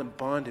they're held in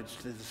bondage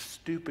to the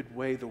stupid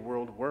way the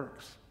world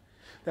works.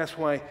 That's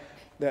why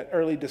that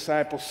early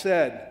disciple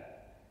said,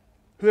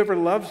 whoever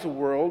loves the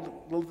world,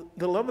 well,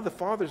 the love of the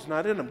Father is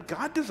not in them.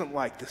 God doesn't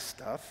like this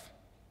stuff.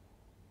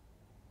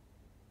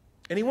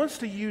 And he wants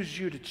to use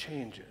you to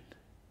change it.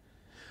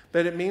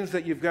 But it means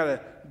that you've got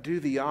to do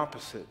the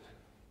opposite.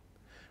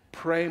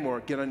 Pray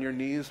more, get on your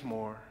knees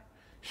more,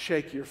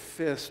 shake your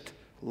fist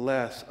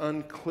less,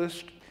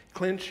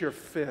 clench your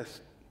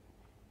fist.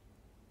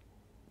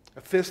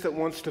 A fist that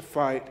wants to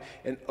fight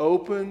and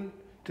open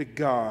to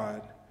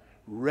God,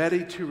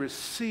 ready to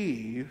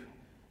receive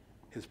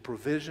his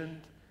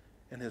provision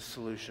and his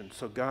solution.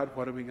 So God,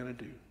 what are we going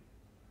to do?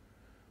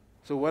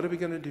 So what are we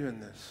going to do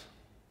in this?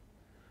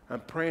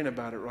 I'm praying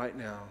about it right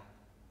now.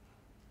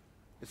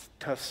 It's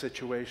a tough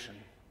situation.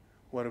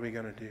 What are we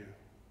going to do?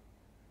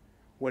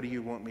 What do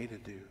you want me to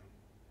do?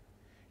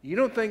 You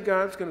don't think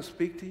God's going to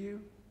speak to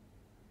you?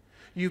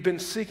 You've been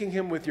seeking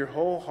him with your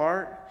whole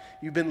heart.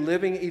 You've been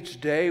living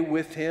each day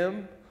with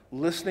him,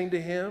 listening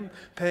to him,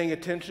 paying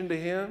attention to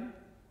him,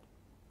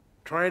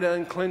 trying to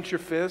unclench your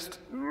fist.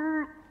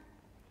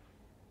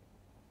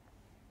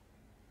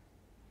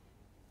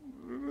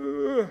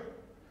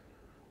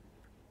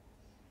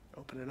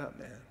 Open it up,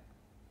 man.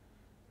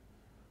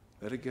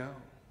 Let it go.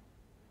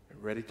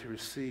 and ready to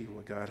receive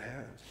what God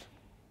has.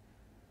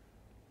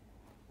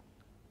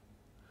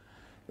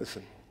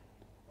 Listen,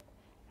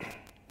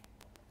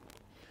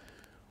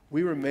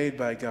 we were made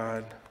by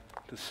God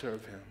to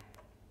serve him.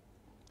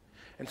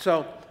 And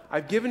so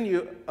I've given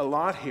you a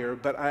lot here,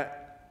 but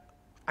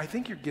I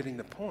think you're getting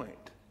the point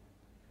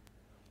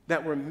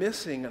that we're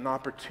missing an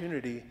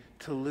opportunity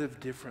to live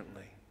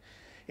differently.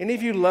 Any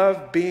of you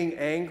love being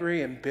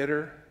angry and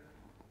bitter?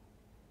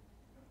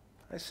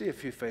 I see a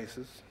few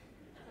faces.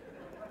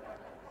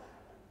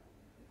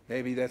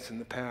 Maybe that's in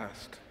the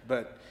past,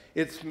 but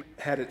it's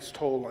had its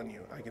toll on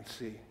you, I can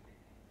see.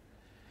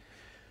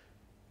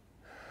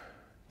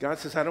 God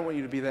says, I don't want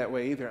you to be that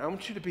way either. I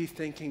want you to be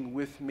thinking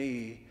with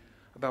me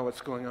about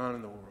what's going on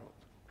in the world.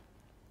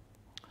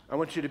 I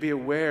want you to be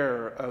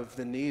aware of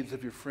the needs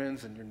of your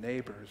friends and your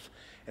neighbors,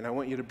 and I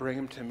want you to bring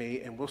them to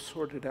me, and we'll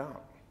sort it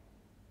out.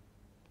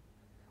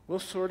 We'll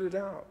sort it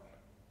out.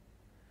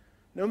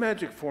 No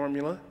magic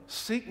formula.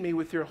 Seek me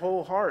with your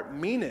whole heart.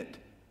 Mean it.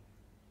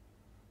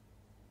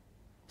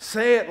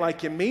 Say it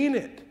like you mean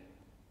it.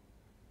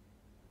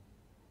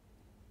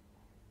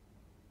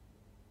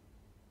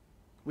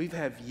 We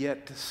have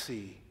yet to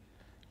see,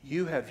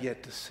 you have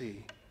yet to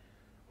see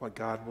what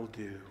God will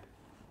do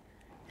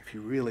if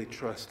you really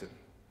trust him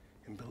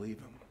and believe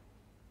him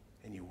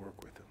and you work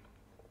with him.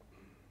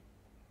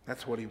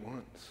 That's what he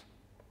wants.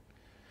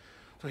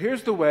 So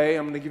here's the way.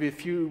 I'm going to give you a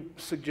few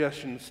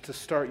suggestions to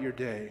start your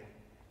day.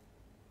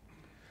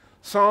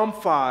 Psalm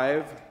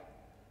 5,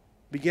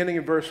 beginning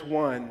in verse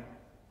 1,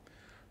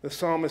 the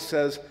psalmist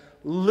says,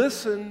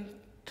 "Listen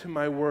to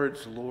my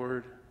words,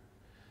 Lord.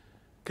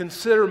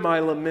 Consider my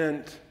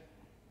lament.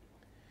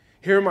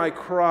 Hear my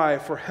cry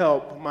for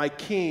help, my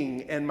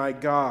King and my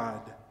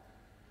God.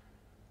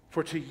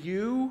 For to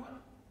you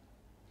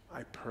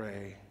I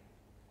pray.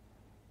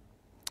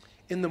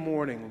 In the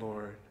morning,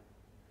 Lord,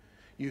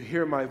 you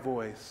hear my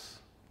voice.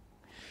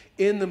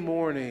 In the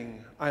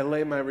morning, I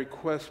lay my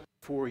request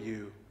before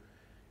you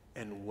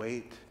and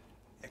wait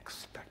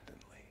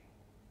expectantly."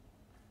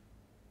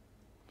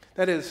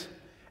 That is,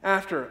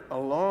 after a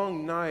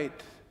long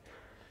night,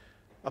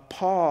 a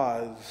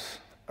pause,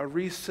 a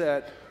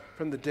reset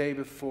from the day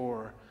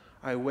before,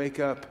 I wake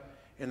up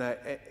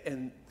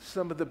and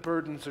some of the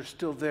burdens are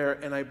still there,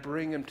 and I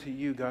bring them to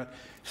you, God.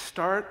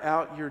 Start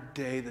out your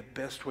day the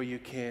best way you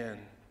can.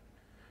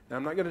 Now,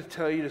 I'm not going to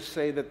tell you to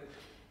say that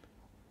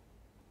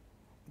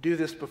do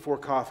this before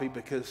coffee,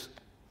 because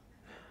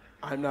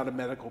I'm not a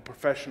medical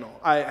professional.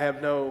 I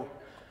have no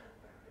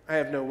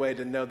way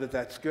to know that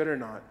that's good or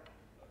not.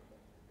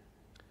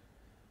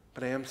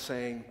 But I am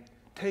saying,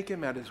 take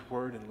him at his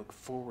word and look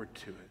forward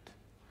to it.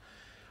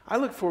 I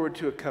look forward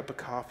to a cup of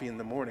coffee in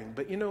the morning,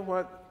 but you know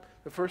what?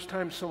 The first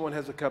time someone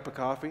has a cup of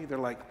coffee, they're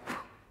like,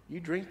 "You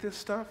drink this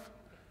stuff?"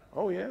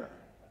 "Oh, yeah."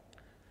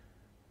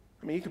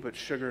 I mean, you can put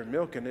sugar and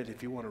milk in it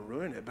if you want to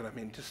ruin it, but I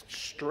mean, just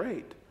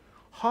straight,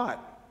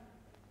 hot,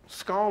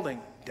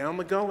 scalding, down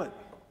the gullet.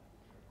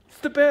 It's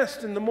the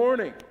best in the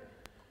morning.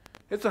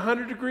 It's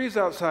 100 degrees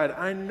outside.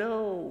 I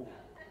know.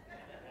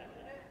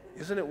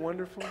 Isn't it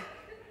wonderful? It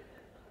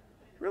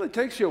really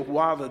takes you a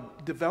while to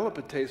develop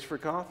a taste for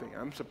coffee.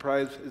 I'm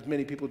surprised as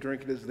many people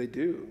drink it as they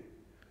do.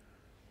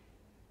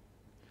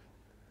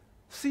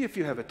 See if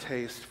you have a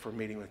taste for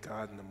meeting with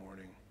God in the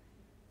morning.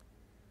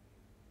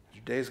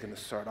 Your day's going to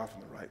start off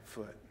on the right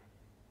foot.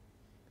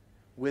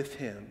 With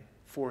him,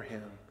 for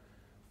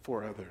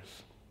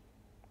others.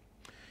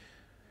 A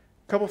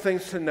couple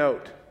things to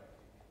note.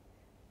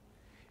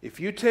 If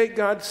you take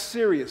God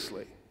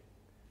seriously,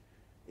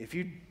 if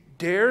you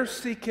dare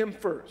seek him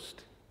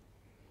first,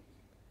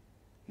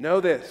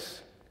 know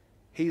this: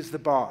 he's the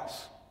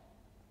boss.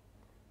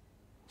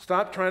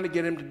 Stop trying to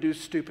get him to do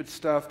stupid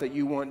stuff that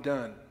you want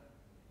done.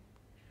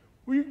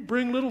 Well, you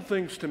bring little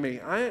things to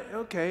me.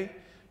 Okay,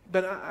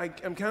 but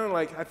I'm kind of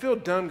like, I feel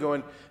dumb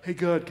going, "Hey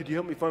God, could you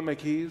help me find my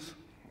keys?"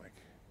 I'm like,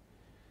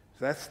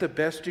 that's the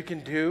best you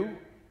can do?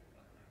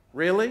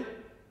 Really?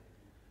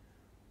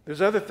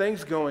 There's other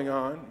things going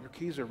on. Your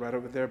keys are right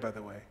over there, by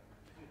the way.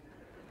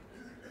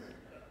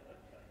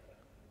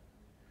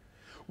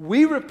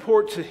 We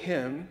report to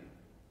him,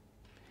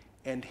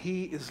 and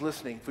he is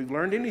listening. If we've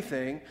learned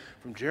anything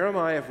from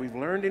Jeremiah, if we've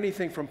learned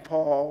anything from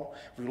Paul,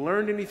 if we've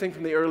learned anything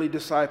from the early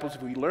disciples,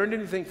 if we learned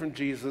anything from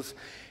Jesus,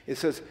 it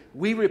says,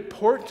 we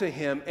report to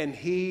him, and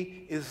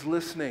he is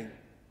listening.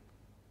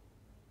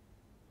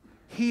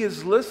 He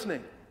is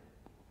listening.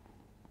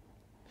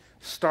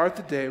 Start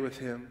the day with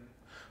him.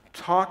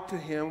 Talk to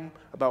him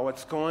about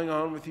what's going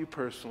on with you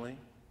personally.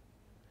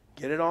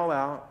 Get it all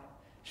out.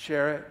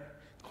 Share it.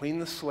 Clean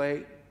the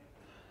slate.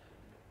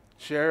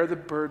 Share the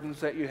burdens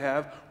that you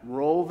have.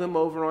 Roll them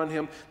over on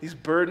him. These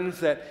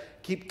burdens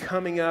that keep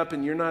coming up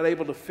and you're not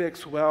able to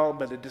fix well,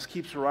 but it just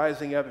keeps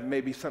rising up. It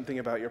may be something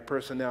about your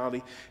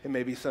personality. It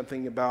may be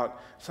something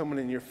about someone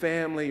in your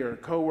family or a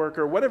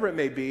coworker, whatever it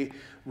may be.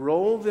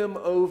 Roll them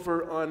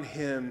over on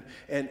him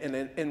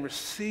and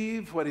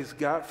receive what he's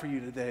got for you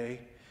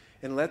today.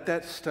 And let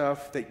that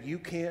stuff that you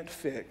can't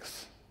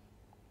fix,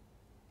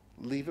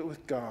 leave it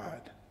with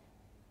God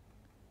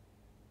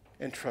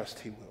and trust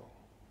he will.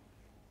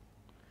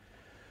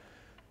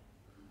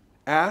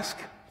 Ask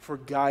for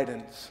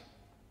guidance.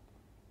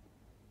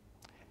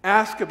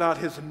 Ask about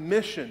his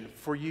mission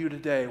for you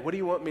today. What do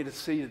you want me to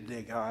see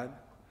today, God?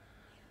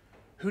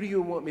 Who do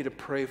you want me to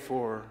pray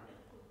for?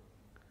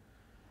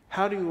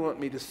 How do you want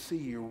me to see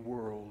your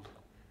world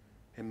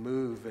and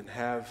move and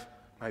have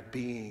my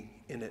being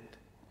in it?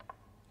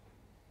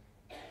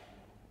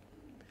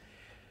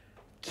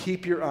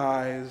 Keep your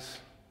eyes,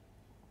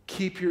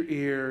 keep your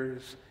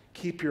ears,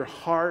 keep your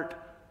heart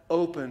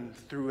open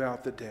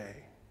throughout the day.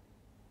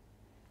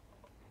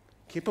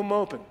 Keep them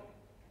open.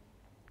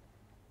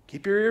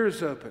 Keep your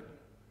ears open.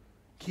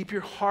 Keep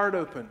your heart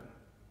open.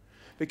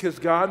 Because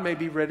God may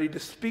be ready to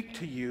speak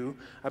to you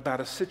about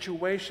a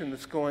situation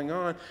that's going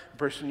on, a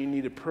person you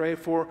need to pray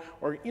for,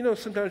 or,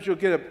 sometimes you'll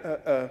get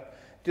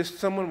just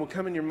someone will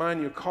come in your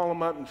mind, you'll call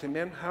them up and say,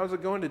 man, how's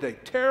it going today?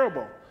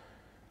 Terrible.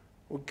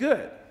 Well,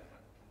 good.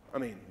 I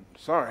mean,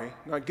 sorry,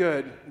 not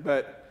good,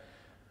 but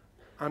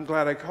I'm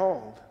glad I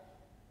called.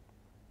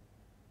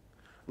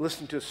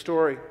 Listen to a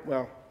story.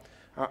 Well,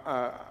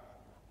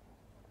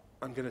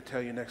 I'm going to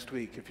tell you next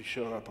week. If you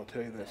show up, I'll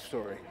tell you that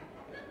story.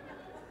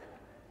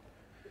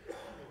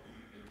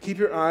 Keep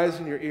your eyes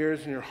and your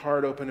ears and your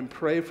heart open and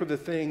pray for the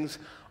things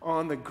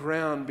on the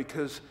ground,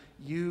 because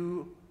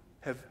you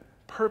have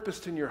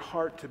purposed in your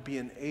heart to be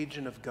an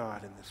agent of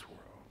God in this world.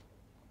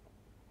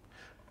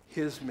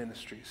 His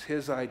ministries,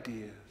 his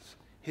ideas,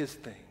 his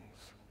things.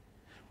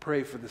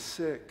 Pray for the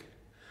sick.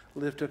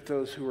 Lift up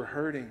those who are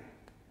hurting.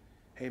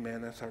 Hey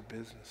man, that's our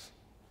business.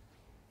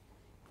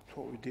 That's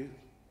what we do.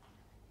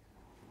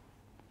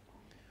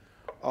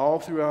 All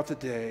throughout the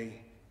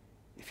day,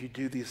 if you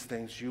do these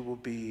things, you will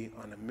be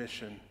on a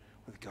mission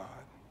with God.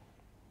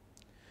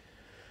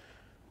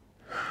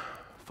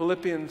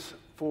 Philippians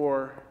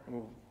 4, and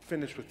we'll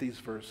finish with these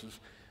verses.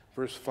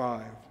 Verse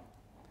 5.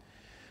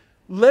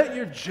 Let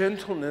your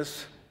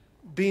gentleness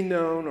be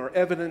known or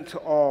evident to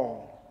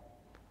all.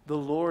 The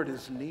Lord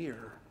is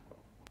near.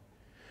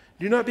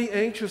 Do not be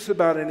anxious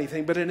about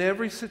anything, but in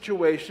every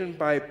situation,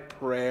 by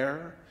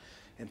prayer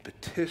and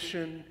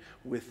petition,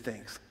 with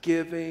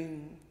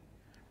thanksgiving,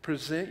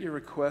 present your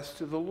requests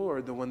to the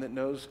Lord, the one that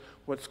knows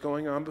what's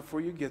going on before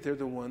you get there,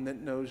 the one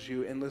that knows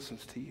you and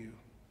listens to you.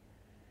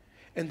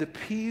 And the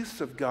peace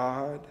of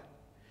God,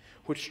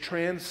 which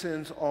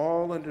transcends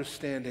all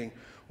understanding,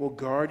 will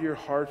guard your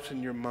hearts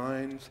and your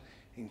minds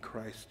in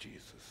Christ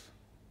Jesus.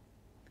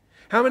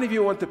 How many of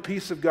you want the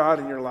peace of God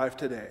in your life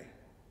today?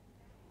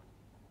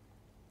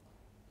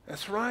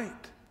 That's right.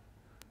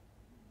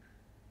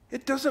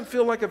 It doesn't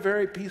feel like a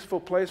very peaceful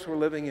place we're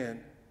living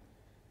in.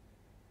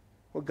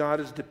 Well, God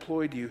has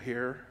deployed you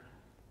here,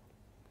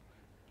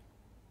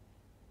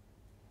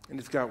 and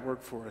He's got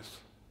work for us,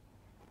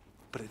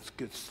 but it's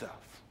good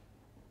stuff.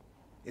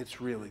 It's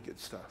really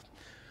good stuff.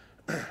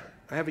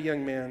 I have a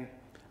young man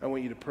I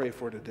want you to pray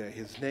for today.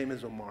 His name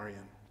is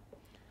Omarion.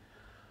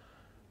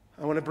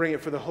 I want to bring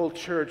it for the whole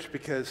church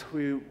because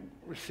we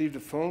received a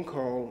phone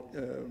call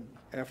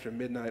after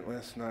midnight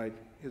last night.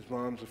 His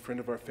mom's a friend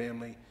of our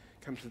family,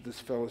 comes to this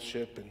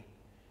fellowship,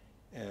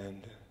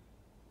 and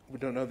we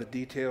don't know the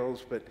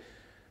details, but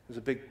there's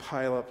a big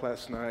pileup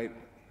last night,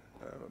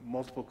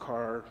 multiple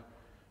car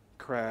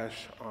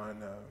crash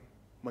on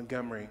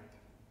Montgomery,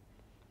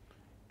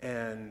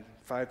 and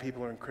 5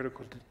 people are in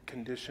critical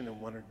condition and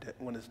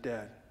one is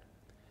dead.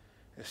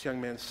 This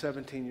young man's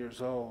 17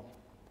 years old,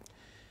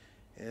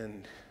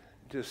 and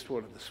just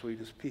one of the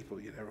sweetest people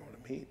you'd ever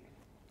want to meet.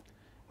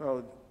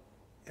 Well,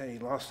 and he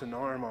lost an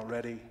arm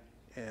already,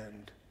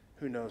 and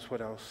who knows what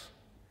else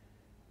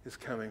is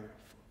coming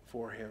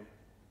for him.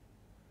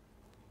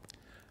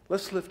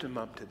 Let's lift him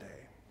up today.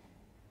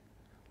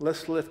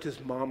 Let's lift his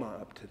mama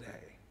up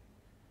today.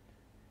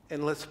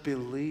 And let's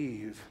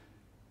believe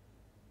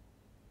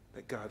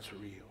that God's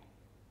real.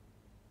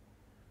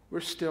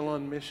 We're still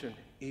on mission,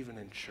 even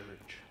in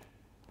church.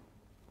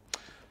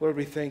 Lord,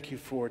 we thank you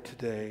for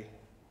today.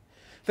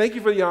 Thank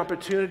you for the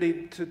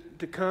opportunity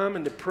to come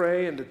and to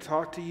pray and to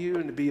talk to you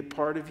and to be a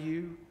part of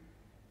you.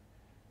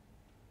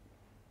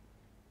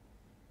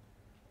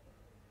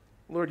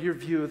 Lord, your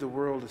view of the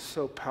world is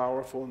so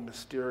powerful and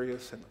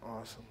mysterious and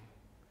awesome.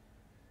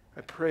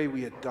 I pray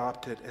we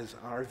adopt it as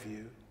our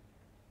view.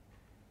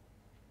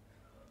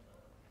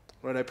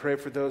 Lord, I pray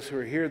for those who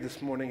are here this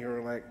morning who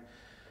are like,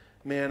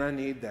 man, I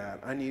need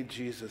that. I need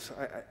Jesus.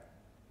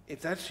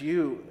 If that's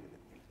you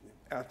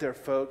out there,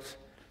 folks,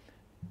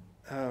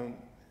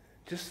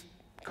 just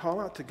call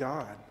out to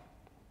God.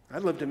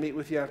 I'd love to meet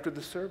with you after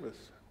the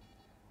service.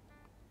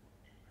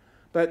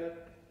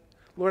 But,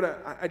 Lord,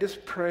 I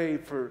just pray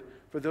for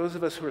those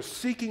of us who are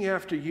seeking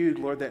after you,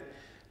 Lord, that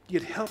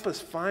you'd help us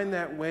find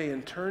that way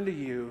and turn to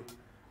you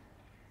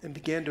and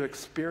begin to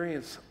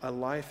experience a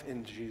life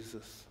in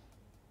Jesus.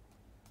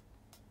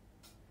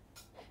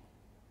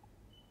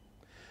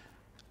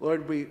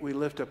 Lord, we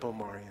lift up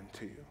Omarion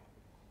to you.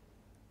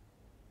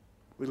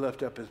 We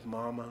lift up his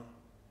mama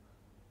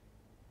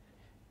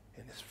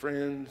and his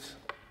friends,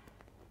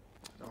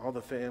 and all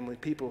the family,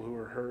 people who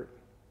were hurt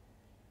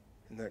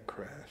in that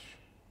crash.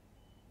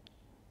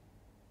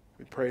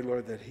 We pray,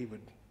 Lord, that he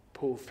would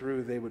pull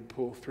through, they would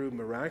pull through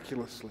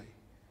miraculously.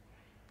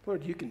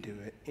 Lord, you can do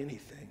it,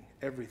 anything,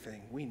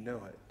 everything. We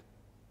know it.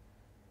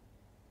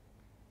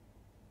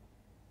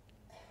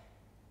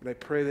 But I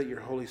pray that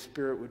your Holy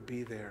Spirit would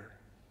be there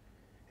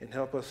and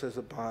help us as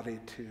a body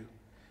to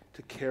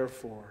care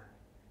for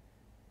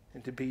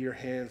and to be your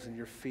hands and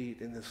your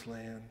feet in this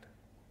land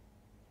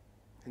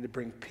and to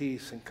bring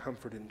peace and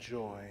comfort and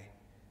joy.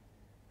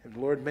 And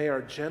Lord, may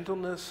our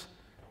gentleness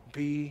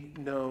be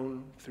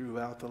known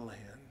throughout the land.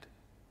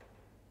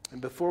 And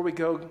before we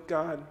go,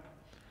 God,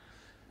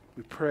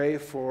 we pray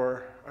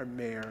for our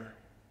mayor.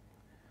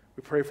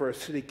 We pray for our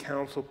city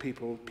council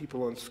people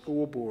on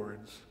school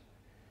boards.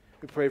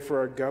 We pray for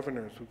our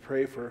governors. We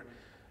pray for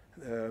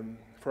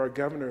our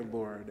governor,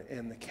 Lord,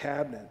 and the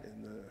cabinet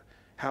and the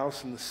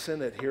House and the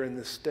Senate here in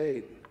this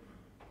state.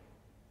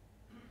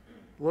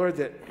 Lord,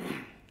 that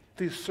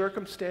these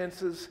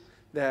circumstances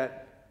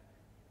that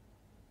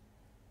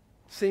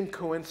seem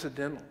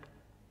coincidental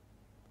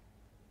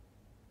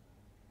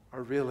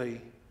are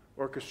really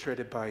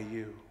orchestrated by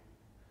you.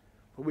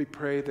 But we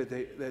pray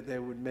that they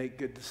would make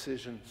good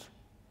decisions.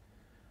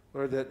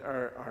 Lord, that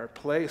our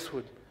place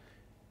would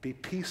be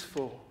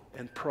peaceful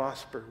and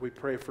prosper. We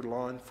pray for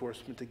law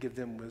enforcement to give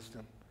them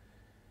wisdom.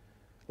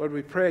 Lord,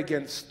 we pray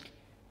against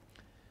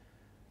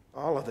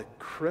all of the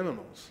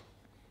criminals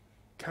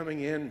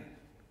coming in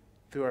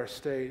through our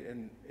state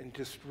and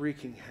just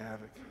wreaking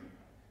havoc.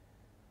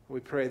 We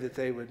pray that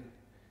they would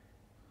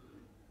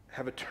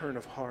have a turn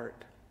of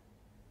heart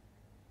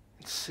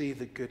and see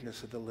the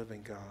goodness of the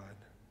living God.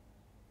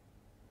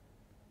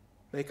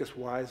 Make us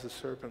wise as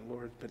serpent,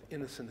 Lord, but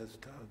innocent as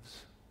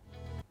doves.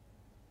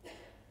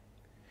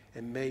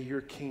 And may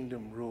your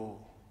kingdom rule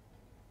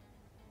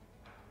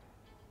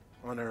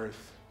on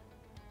earth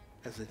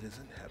as it is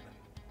in heaven.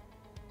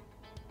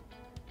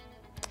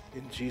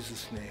 In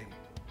Jesus' name,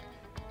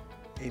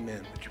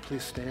 amen. Would you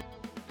please stand?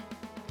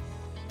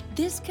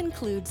 This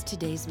concludes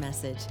today's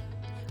message.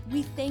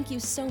 We thank you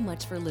so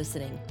much for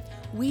listening.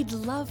 We'd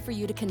love for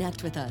you to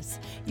connect with us.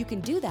 You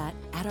can do that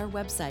at our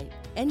website,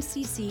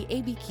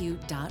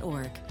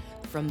 nccabq.org.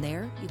 From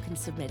there, you can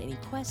submit any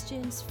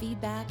questions,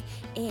 feedback,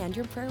 and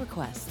your prayer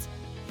requests.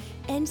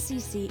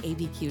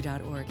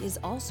 nccabq.org is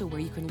also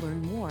where you can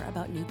learn more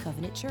about New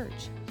Covenant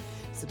Church.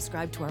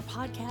 Subscribe to our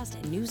podcast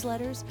and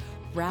newsletters,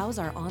 browse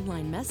our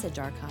online message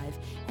archive,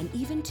 and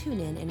even tune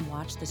in and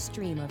watch the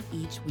stream of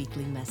each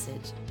weekly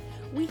message.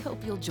 We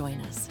hope you'll join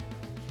us.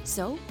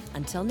 So,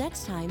 until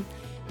next time,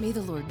 may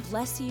the Lord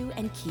bless you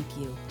and keep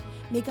you.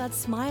 May God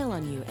smile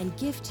on you and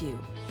gift you.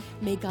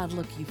 May God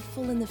look you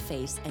full in the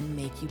face and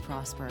make you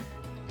prosper.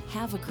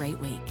 Have a great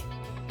week.